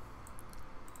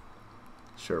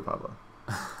 Sure, Pablo.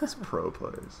 It's pro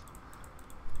plays.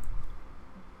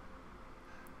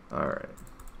 Alright.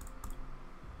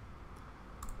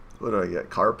 What do I get?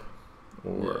 Carp?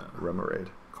 Or Remoraid?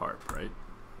 Carp, right?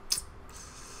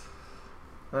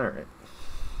 Alright.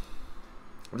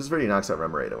 I'm just ready to knocks out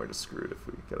Remoraid, and we're just screwed if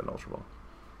we get an Ultra Ball.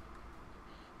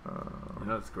 We're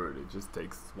not screwed, it just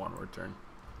takes one more turn.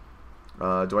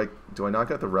 Do I knock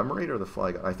out the Remoraid or the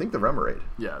Flygon? I think the Remoraid.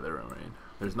 Yeah, the Remoraid.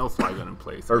 There's no Flygon in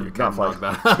place. Or you not can't knock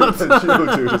Flygon. that out.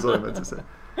 Geodude is what I meant to say.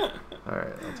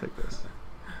 Alright, I'll take this.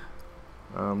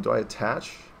 Do I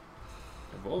attach?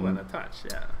 Evolve and attach,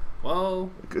 yeah. Well,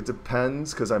 it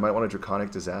depends, because I might want a Draconic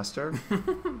Disaster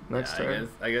next turn.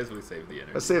 I guess we save the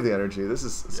energy. Let's save the energy. This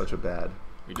is such a bad.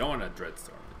 We don't want a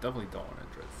Dreadstorm. We definitely don't want a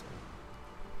Dreadstorm.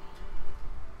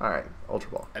 Alright, Ultra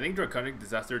Ball. I think Draconic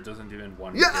Disaster doesn't even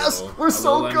want to Yes! kill We're a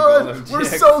so Lowland good! Golem We're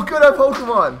GX. so good at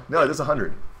Pokemon! No, it does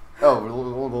 100. Oh,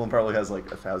 Golem probably has like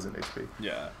 1,000 HP.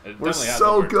 Yeah, it We're definitely has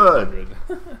so over good.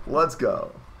 200. Let's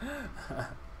go.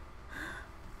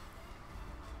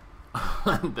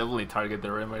 Definitely target the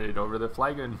Remoraid over the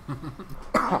Flygon.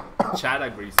 Chad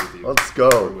agrees with you. Let's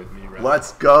go. With me, right?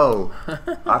 Let's go.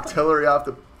 Octillery off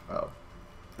the. Oh.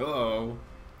 Uh-oh.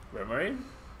 Remoraid?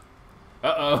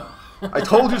 Uh-oh. I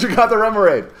told you you got the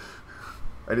Remoraid.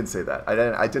 I didn't say that.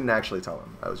 I didn't actually tell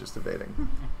him. I was just evading.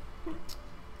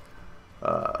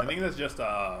 I think that's just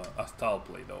a style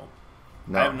play, though.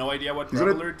 No. I have no idea what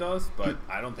Graveler does, but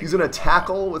I don't think he's gonna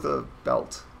tackle with a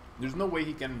belt. There's no way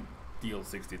he can deal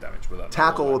 60 damage without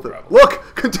tackle with a Graveler.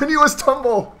 look. Continuous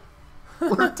tumble.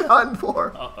 We're done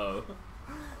for. Uh-oh.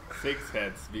 6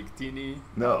 heads. Victini.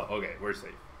 No. Oh, okay, we're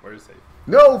safe. We're safe.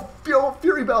 No,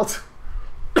 Fury belt.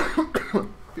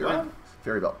 What?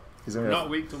 Fury belt. He's gonna. We're not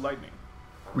weak to lightning.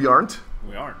 We aren't.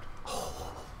 We aren't.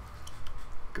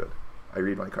 Good. I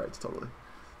read my cards totally.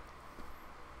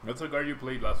 What's the card you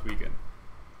played last weekend?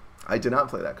 I did not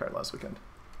play that card last weekend.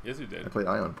 Yes, you did. I played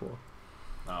Ion Pool.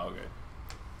 Oh, okay.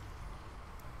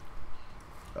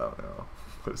 Oh no.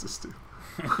 What does this do?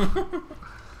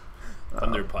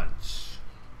 Thunder Punch.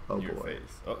 Oh in your boy.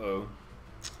 face. Uh-oh.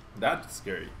 That's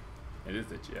scary. It is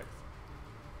the GX.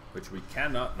 Which we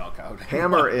cannot knock out.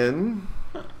 Hammer in.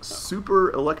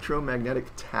 Super Electromagnetic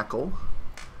Tackle.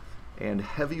 And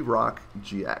Heavy Rock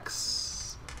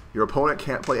GX. Your opponent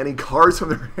can't play any cards from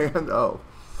their hand. Oh.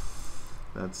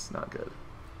 That's not good.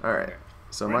 Alright. Okay.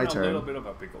 So We're my in turn. a little bit of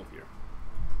a pickle here.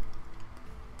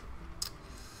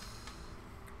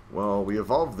 Well, we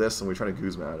evolved this and we try to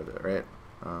Guzma out of it, right?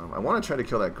 I want to try to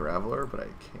kill that Graveler, but I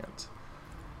can't.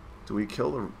 Do we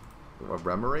kill a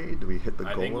Remoraid? Do we hit the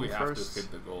I Golem think we first? have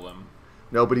to hit the Golem.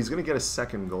 No, but he's going to get a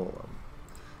second Golem.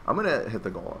 I'm going to hit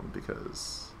the Golem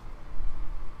because...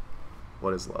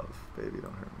 What is love? Baby,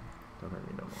 don't hurt me. Don't hurt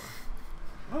me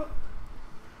no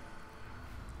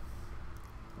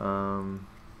more.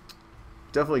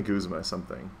 Definitely Guzma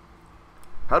something.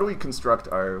 How do we construct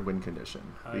our win condition?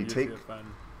 We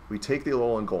take the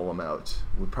Alolan Golem out.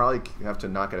 We probably have to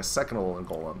knock out a second Alolan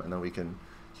Golem, and then we can.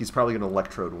 He's probably going to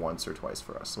Electrode once or twice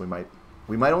for us. So we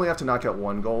might only have to knock out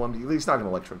one Golem. He's not going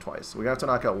to Electrode twice. So we have to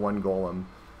knock out one Golem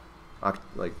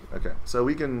Like, okay, so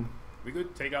we can. We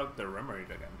could take out the Remoraid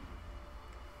again.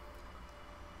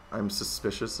 I'm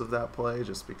suspicious of that play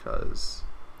just because.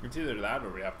 It's either that or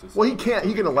we have to. Well, he can't.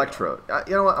 He can Electrode.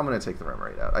 You know what? I'm going to take the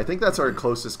Remoraid out. I think that's our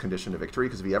closest condition to victory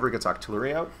because if he ever gets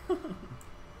Octillery out,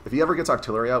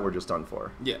 we're just done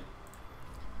for. Yeah.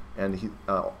 And he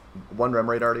one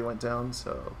Remoraid already went down,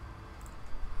 so.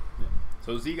 Yeah.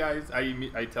 So see, guys,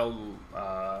 I tell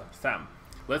Sam,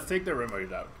 let's take the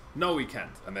Remoraid out. No, we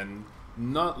can't. And then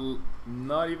not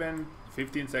even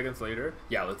 15 seconds later,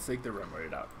 yeah, let's take the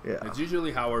Remoraid out. Yeah. It's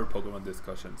usually how our Pokemon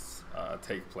discussions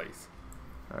take place.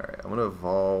 All right, I'm gonna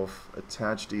evolve,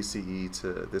 attach DCE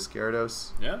to this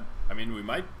Gyarados. Yeah, I mean we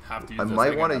might have to use. I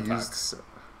might want to use.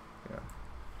 Yeah.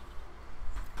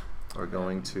 We're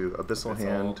going to Abyssal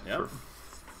Hand. Yep.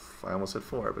 For, I almost said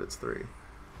 4, but it's 3.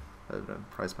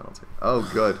 Price penalty. Oh,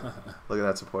 good. Look at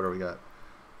that supporter we got.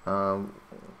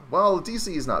 Well,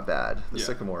 DCE is not bad. The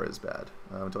Sycamore is bad.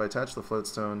 Do I attach the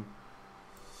Floatstone?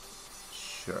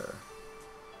 Sure.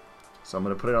 So I'm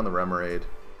gonna put it on the Remoraid.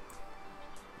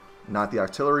 Not the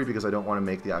Octillery because I don't want to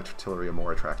make the Octillery a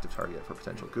more attractive target for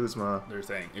potential Guzma. They're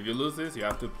saying if you lose this, you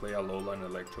have to play a Alolan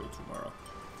Electrode tomorrow.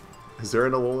 Is there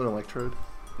an Alolan Electrode?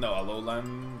 No,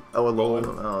 Alolan. Oh, Alolan.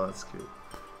 Oh, that's cute.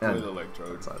 With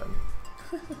Electrode. That's not any.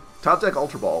 Top deck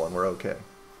Ultra Ball and we're okay.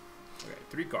 Okay,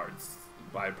 3 cards.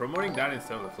 By promoting that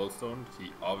instead of the Floatstone,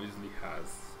 he obviously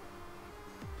has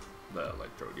the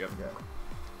Electrode. Yep. Yeah.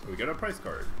 So we get a price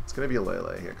card. It's gonna be a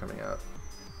Lele here coming out.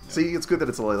 Yep. See, it's good that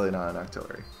it's a Lele, not an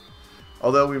Octillery.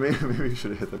 Although maybe we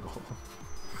should have hit the goal.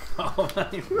 Oh my!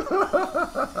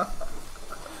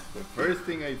 The first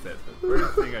thing I said. The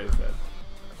first thing I said.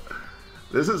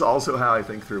 This is also how I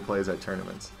think through plays at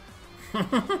tournaments.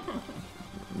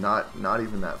 Not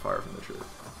even that far from the truth.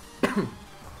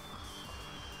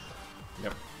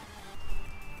 Yep.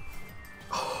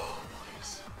 Oh,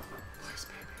 please,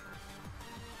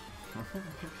 baby.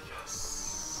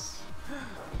 Yes.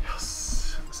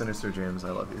 Yes. Sinister James, I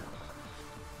love you.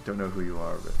 Don't know who you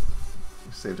are, but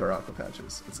you saved our Aqua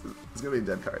Patches. It's gonna be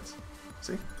dead cards.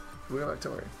 See? We have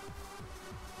Octillery.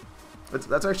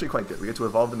 That's actually quite good. We get to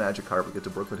evolve the Magic Carp. We get to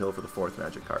Brookwood Hill for the 4th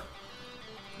Magic Carp.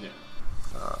 Yeah.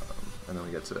 And then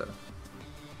we get to...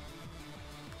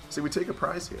 See, we take a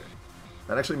prize here.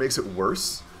 That actually makes it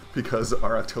worse because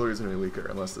our Octillery is going to be weaker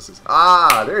unless this is...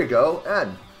 Ah, there you go.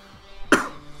 N.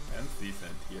 N's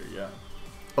decent here, yeah.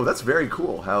 Oh, that's very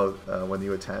cool how when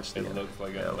you attach the... It looks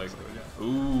like yeah, an Electrode, yeah.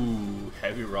 Ooh,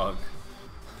 Heavy Rock.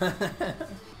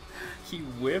 He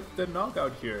whipped the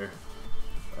knockout here.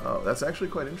 Oh, that's actually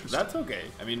quite interesting. That's okay.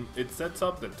 I mean, it sets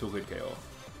up the 2-hit KO,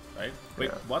 right?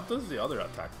 Wait, Yeah. what does the other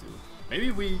attack do?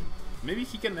 Maybe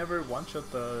he can never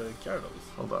one-shot the Gyarados.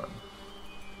 Hold on.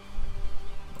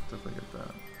 I'll definitely get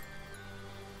that.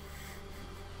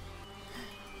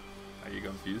 Are you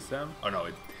confused, Sam? Oh no,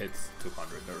 it hits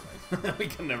 200. Never mind. We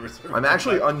can never survive. I'm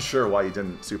actually unsure why you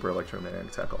didn't Super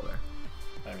Electromagnetic Tackle there.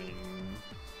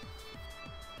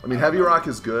 I mean, Heavy Rock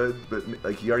is good, but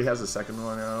like he already has the second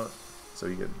one out, so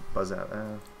you get Buzz out.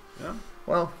 yeah.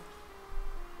 Well.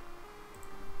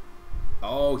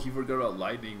 Oh, he forgot about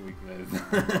lightning weakness.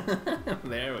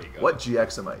 There we go. What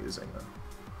GX am I using though?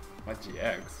 What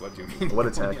GX? What do you mean? What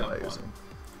attack am I using?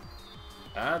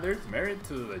 There's merit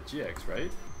to the GX,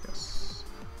 right? Yes.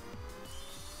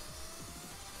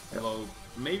 Although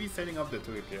maybe setting up the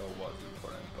 2-hit KO was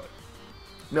important, but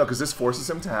No, because this forces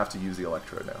him to have to use the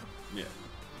Electrode now. yeah.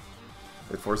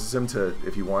 It forces him to,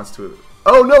 if he wants to...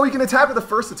 Oh no, he can attack with the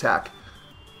first attack!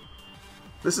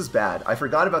 This is bad. I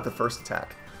forgot about the first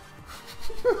attack.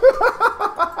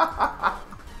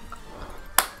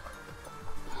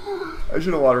 I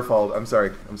should have waterfalled. I'm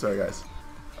sorry, guys.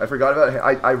 I forgot about it.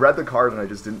 I read the card and I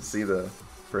just didn't see the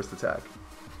first attack.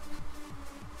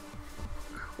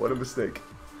 What a mistake.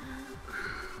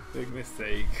 Big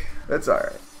mistake. That's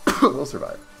alright. We'll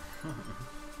survive.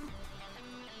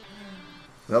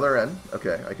 Another N?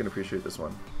 Okay, I can appreciate this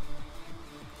one.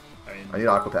 I need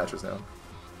Aqua Patches now.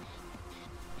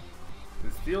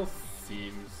 It still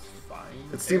seems fine.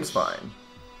 It seems fine.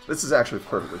 This is actually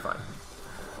perfectly fine.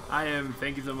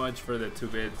 Thank you so much for the 2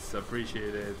 bits.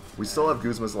 Appreciate it. We still have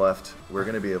Guzmas left. We're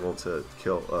going to be able to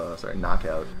knock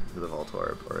out the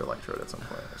Voltorb or Electrode at some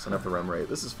point. So enough the Remoraid.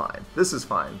 This is fine. This is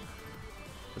fine.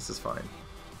 This is fine.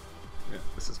 Yeah.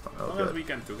 This is fine. As Oh, long as good. we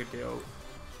can 2-hit KO,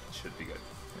 it should be good.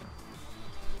 Yeah.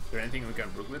 Is there anything we can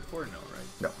Brooklet for? No, right?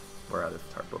 No, we're out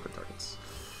of broken targets.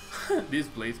 These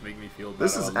plays make me feel bad.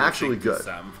 This is about actually losing to good.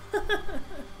 Sam.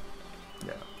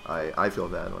 Yeah, I feel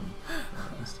bad when...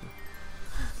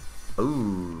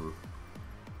 Ooh.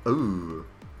 Ooh.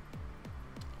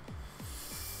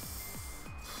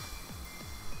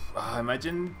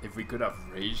 Imagine if we could have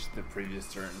raged the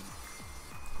previous turn.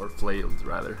 Or flailed,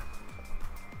 rather.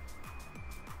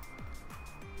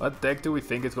 What deck do we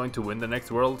think is going to win the next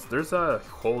Worlds? There's a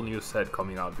whole new set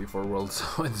coming out before Worlds,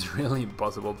 so it's really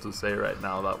impossible to say right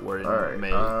now that we're in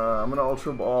May. I'm going to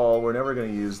Ultra Ball. We're never going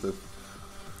to use the...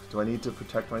 Do I need to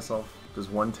protect myself? Does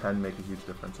 110 make a huge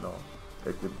difference at all?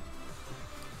 It could...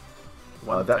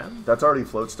 that's already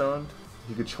Floatstoned.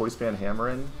 You could Choice Band Hammer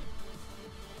in.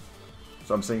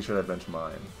 So I'm saying should I bench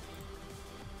mine?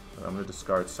 And I'm going to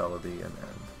discard Celebi and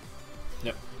end.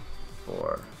 Yep.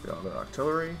 For the other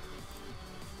Artillery.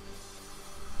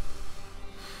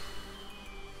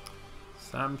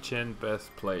 Sam Chen,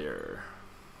 best player.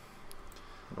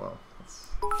 Well, that's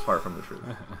far from the truth.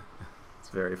 It's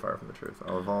very far from the truth.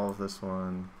 I'll evolve this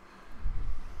one.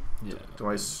 Yeah. Do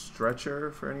I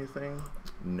Stretcher for anything?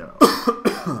 No.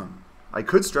 I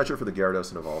could Stretcher for the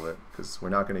Gyarados and evolve it because we're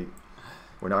not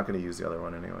gonna use the other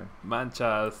one anyway.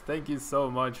 Manchas, thank you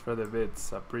so much for the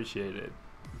bits. Appreciate it.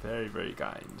 Very, very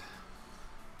kind.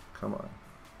 Come on.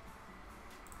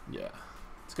 Yeah.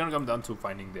 It's gonna come down to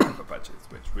finding the Aqua Patches,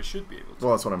 which we should be able to.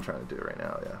 Well, that's what I'm trying to do right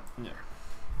now, yeah. Yeah.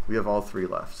 We have all 3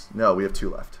 left. No, we have 2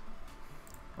 left.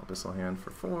 Abyssal Hand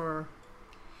for 4.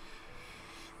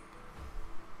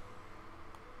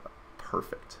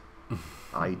 Perfect.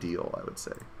 Ideal, I would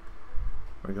say.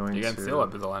 We're going you to... can still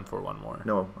Abyssal Hand for 1 more.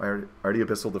 No, I already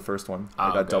Abyssal the first one. I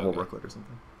got okay, double Rooklet or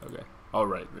something. Okay. All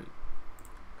right.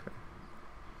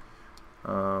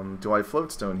 Do I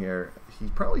Floatstone here? He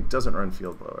probably doesn't run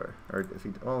Field Blower, or if he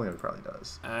he probably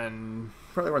does. And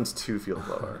he probably runs 2 Field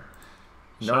Blower.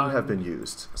 None have been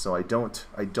used, so I don't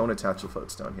attach the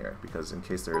Floatstone here because in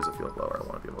case there is a Field Blower, I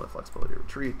want to be able to flexibility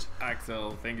retreat.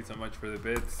 Axel, thank you so much for the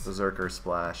bits. Berserker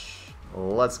Splash.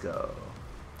 Let's go.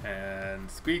 And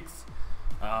Squeaks.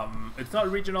 It's not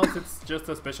regionals, it's just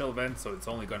a special event, so it's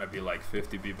only gonna be like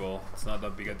 50 people. It's not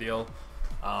that big a deal.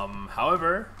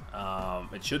 However,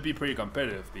 it should be pretty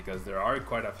competitive because there are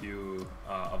quite a few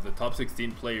of the top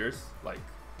 16 players, like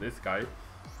this guy,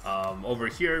 over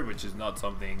here, which is not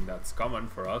something that's common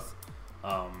for us.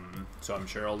 So I'm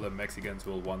sure all the Mexicans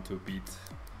will want to beat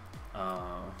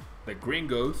the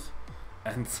gringos,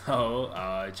 and so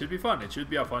it should be fun. It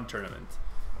should be a fun tournament.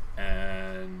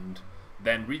 And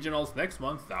then regionals next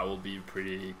month, that will be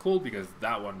pretty cool because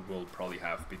that one will probably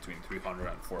have between 300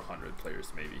 and 400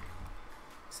 players maybe.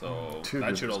 So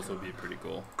that should also be pretty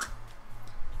cool.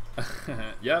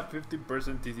 Yeah, 50%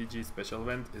 TCG special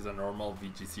event is a normal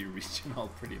VGC regional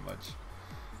pretty much.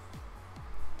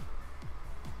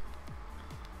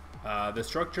 The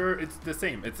structure, it's the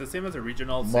same. It's the same as a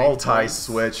regional.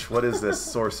 Multi-switch. What is this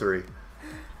sorcery?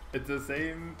 It's the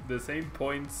same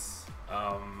points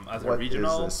as what a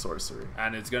regional. What is this sorcery?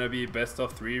 And it's gonna be best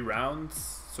of 3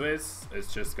 rounds. Swiss.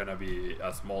 It's just gonna be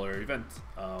a smaller event.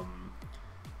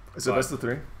 Is it best of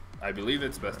 3? I believe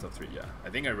it's best of 3. Yeah, I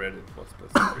think I read it was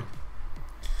best of 3.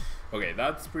 Okay,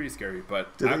 that's pretty scary.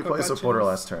 But did they play supporter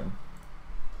last turn?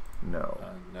 No.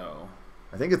 No.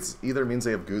 I think it's either means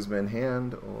they have Guzma in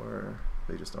hand or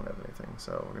they just don't have anything.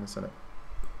 So we're gonna send it.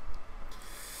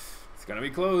 It's gonna be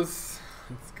close.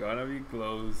 It's gonna be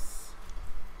close.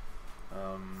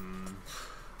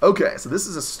 Okay, so this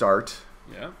is a start.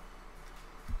 Yeah.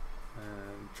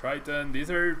 Triton.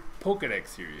 These are PokeDECKS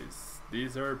series.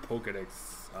 These are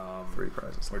PokeDECKS. 3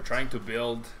 prizes. We're trying to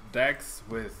build decks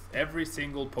with every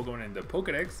single Pokemon in the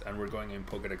Pokedex, and we're going in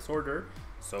Pokedex order.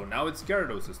 So now it's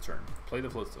Gyarados' turn. Play the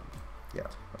Floatstone. Yeah.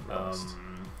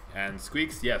 And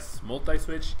Squeaks, yes,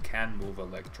 multi-switch can move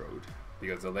Electrode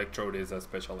because Electrode is a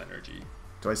special energy.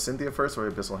 Do I Cynthia first or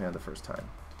Abyssal Hand the first time?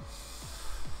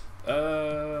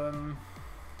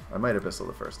 I might Abyssal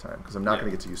the first time because I'm not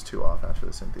going to get to use 2 off after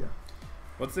the Cynthia.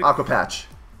 What's the Aqua Patch?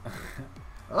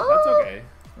 That's okay.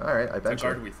 All right, I bet it's a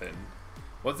card within.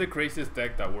 What's the craziest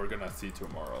deck that we're gonna see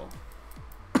tomorrow?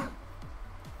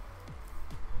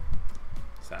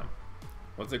 Sam,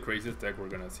 what's the craziest deck we're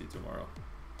gonna see tomorrow?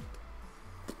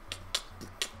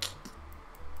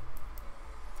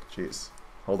 Jeez,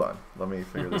 hold on. Let me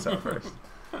figure this out first.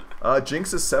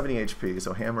 Jinx is 70 HP,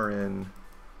 so Hammer in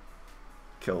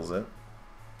kills it.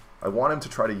 I want him to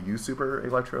try to use Super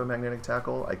Electromagnetic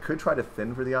Tackle. I could try to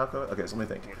Thin for the Aqua. Okay, so let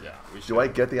me think. Yeah, we should. Do I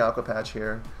get the Aqua Patch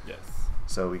here? Yes.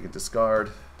 So we could discard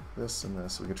this and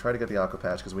this. We can try to get the Aqua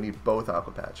Patch because we need both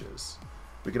Aqua Patches.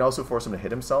 We can also force him to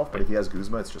hit himself, but if he has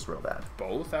Guzma, it's just real bad.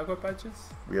 Both Aqua Patches?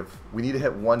 We need to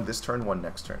hit one this turn, one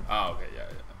next turn. Oh, okay,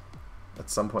 yeah. At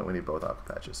some point, we need both Aqua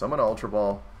Patches. So I'm gonna Ultra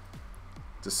Ball,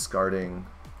 discarding.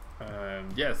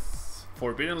 Yes,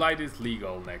 Forbidden Light is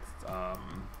legal next.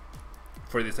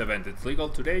 For this event, it's legal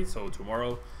today, so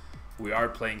tomorrow we are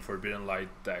playing Forbidden Light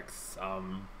decks.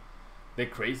 The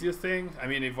craziest thing, I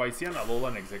mean, if I see an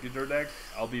Alolan Executor deck,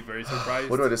 I'll be very surprised.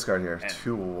 What do I discard here? And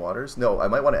 2 waters? No, I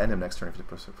might want to end him next turn if he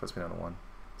puts me down to 1.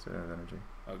 So energy.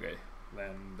 Okay,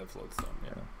 then the Float Stone,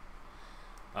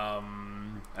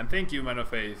 and thank you, Man of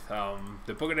Faith.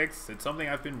 The Pokedex, it's something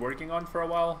I've been working on for a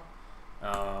while.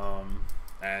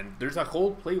 And there's a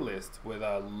whole playlist with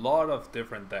a lot of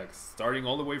different decks, starting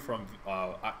all the way from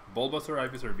Bulbasaur,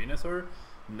 Ivysaur, Venusaur,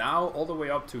 now all the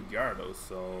way up to Gyarados.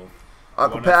 So,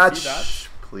 Aqua Patch,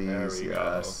 please,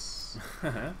 yes.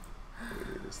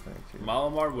 Please, thank you.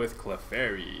 Malamar with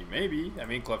Clefairy, maybe. I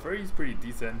mean, Clefairy is pretty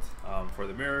decent for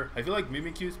the mirror. I feel like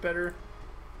Mimikyu is better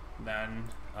than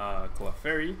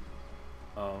Clefairy.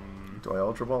 Do I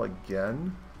Ultra Ball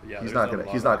again? Yeah, he's not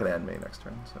gonna end me next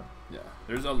turn. So yeah,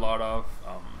 there's a lot of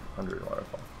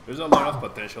Waterfall. There's a lot of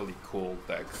potentially cool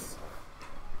decks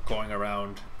going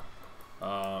around.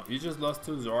 You just lost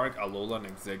to Zorak, Alolan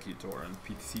Executor, and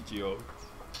PTCGO.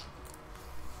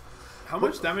 How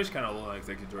much damage can Alolan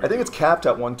Executor do? I think it's capped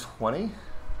at 120.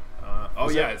 Oh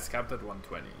yeah, it's capped at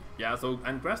 120. Yeah, so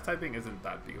and grass typing isn't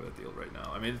that big of a deal right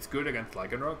now. I mean, it's good against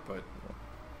Lycanroc, but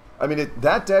I mean,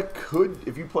 that deck could,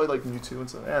 if you play like Mewtwo and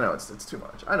stuff. I know it's too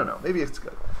much. I don't know. Maybe it's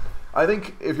good. I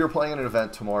think if you're playing an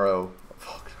event tomorrow,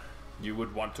 you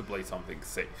would want to play something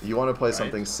safe. You want to play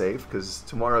something safe because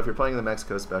tomorrow, if you're playing the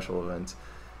Mexico Special event,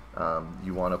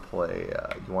 you want to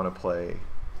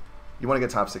get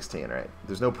top 16, right?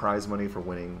 There's no prize money for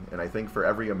winning, and I think for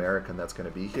every American that's going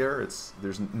to be here,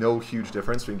 there's no huge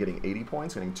difference between getting 80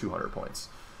 points and getting 200 points.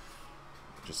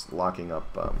 Just locking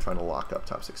up, trying to lock up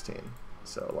top 16.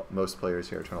 So most players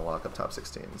here are trying to lock up top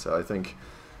 16. So I think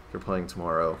if you're playing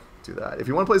tomorrow, do that. If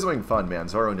you want to play something fun, man,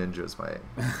 Zoro Ninja is my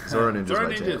Zoro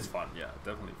Ninja is fun. Yeah,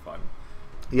 definitely fun.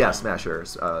 Yeah, Smasher,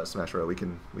 we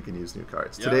can use new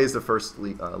cards. Yeah. Today's the first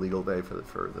legal day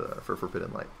for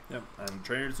Forbidden Light. Yep, and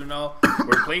trainers do know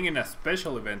we're playing in a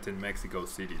special event in Mexico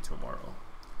City tomorrow.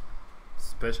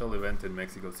 Special event in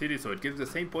Mexico City, so it gives the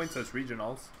same points as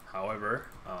regionals. However,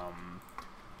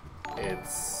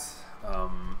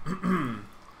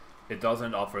 it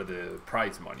doesn't offer the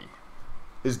prize money.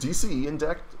 Is DCE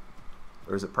indexed,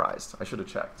 or is it prized? I should have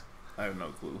checked. I have no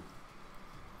clue.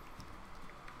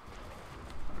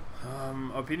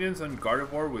 Opinions on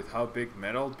Gardevoir with how big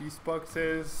Metal Beast Box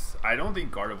is? I don't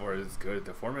think Gardevoir is good.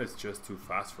 The format is just too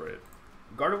fast for it.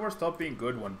 Gardevoir stopped being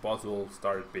good when Buzzle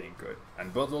started being good,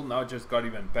 and Buzzle now just got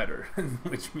even better,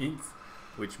 which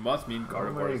must mean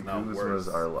Gardevoir is now worse.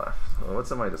 Guzmas are left? Well,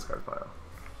 what's in my discard pile?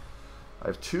 I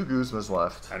have 2 Guzmas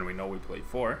left. And we know we play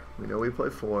 4. We know we play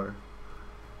 4.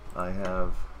 I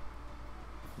have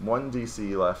 1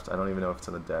 DC left. I don't even know if it's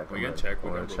in the deck. We can check.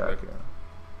 We're going to check, yeah.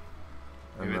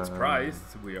 If it's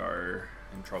prized, we are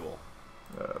in trouble.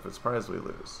 If it's prized, we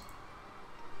lose.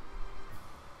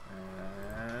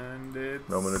 And it's...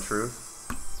 Moment of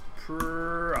truth.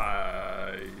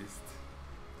 Prized.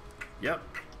 Yep.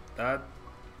 That...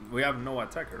 We have no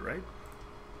attacker, right?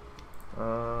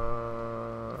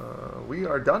 We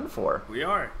are done for. We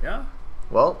are, yeah.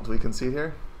 Well, do we concede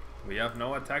here? We have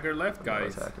no attacker left,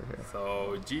 guys. No attacker here.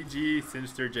 So, GG,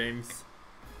 Sinister James.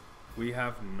 We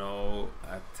have no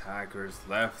attackers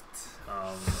left.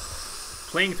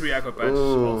 Playing 3 Aqua Patch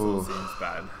also seems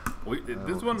bad.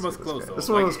 This one was close, though. This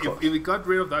one was close. If we got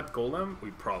rid of that Golem,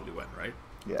 we probably win, right?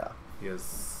 Yeah.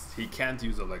 Because he can't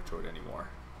use Electrode anymore.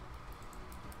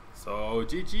 So,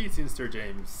 GG, Sinister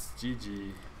James.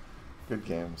 GG. Good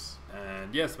games.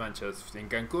 And yes, Manchester, in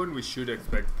Cancun, we should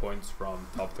expect points from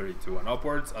top 32 and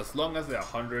upwards, as long as the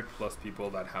 100 plus people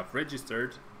that have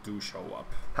registered do show up.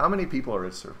 How many people are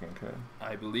registered for Cancun?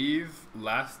 I believe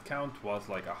last count was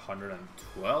like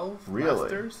 112 really?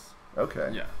 masters.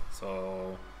 Okay. Yeah,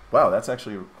 so... Wow, that's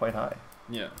actually quite high.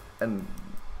 Yeah. And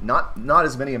not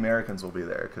as many Americans will be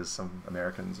there, because some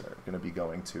Americans are going to be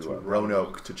going to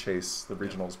Roanoke to chase the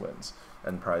regionals wins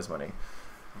and prize money.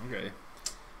 Okay.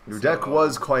 Your deck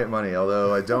was quite money,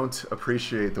 although I don't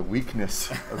appreciate the weakness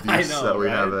of these that we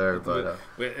have there. But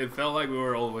it felt like we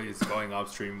were always going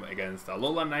upstream against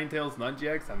Alolan, Ninetales,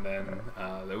 non-GX, and then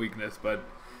the weakness. But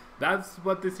that's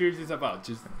what this series is about.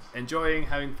 Just enjoying,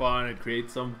 having fun. It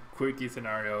creates some quirky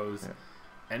scenarios. Yeah.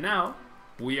 And now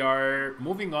we are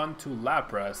moving on to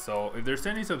Lapras. So if there's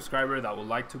any subscriber that would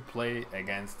like to play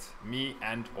against me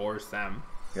and or Sam,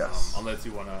 yes, unless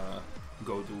you want to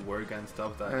go do work and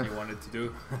stuff that you wanted to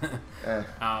do,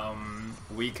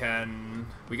 we can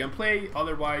play.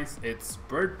 Otherwise, it's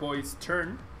Bird Boy's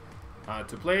turn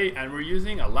to play, and we're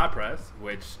using a Lapras,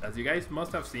 which, as you guys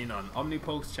must have seen on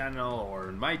OmniPoke's channel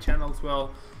or my channel as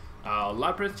well,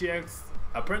 Lapras GX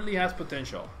apparently has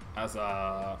potential as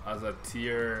a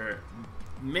tier,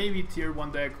 maybe tier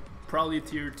 1 deck, probably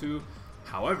tier 2.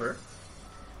 However,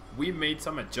 we made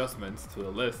some adjustments to the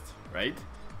list, right,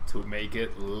 to make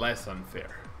it less unfair,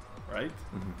 right?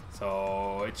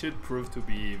 So it should prove to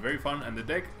be very fun, and the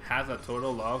deck has a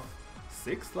total of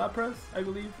 6 Lapras, I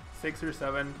believe, 6 or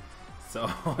 7, so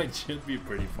it should be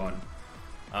pretty fun.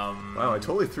 Wow, I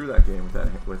totally threw that game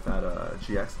with that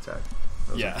GX attack.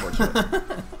 That was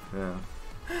unfortunate. Yeah,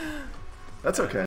 that's okay.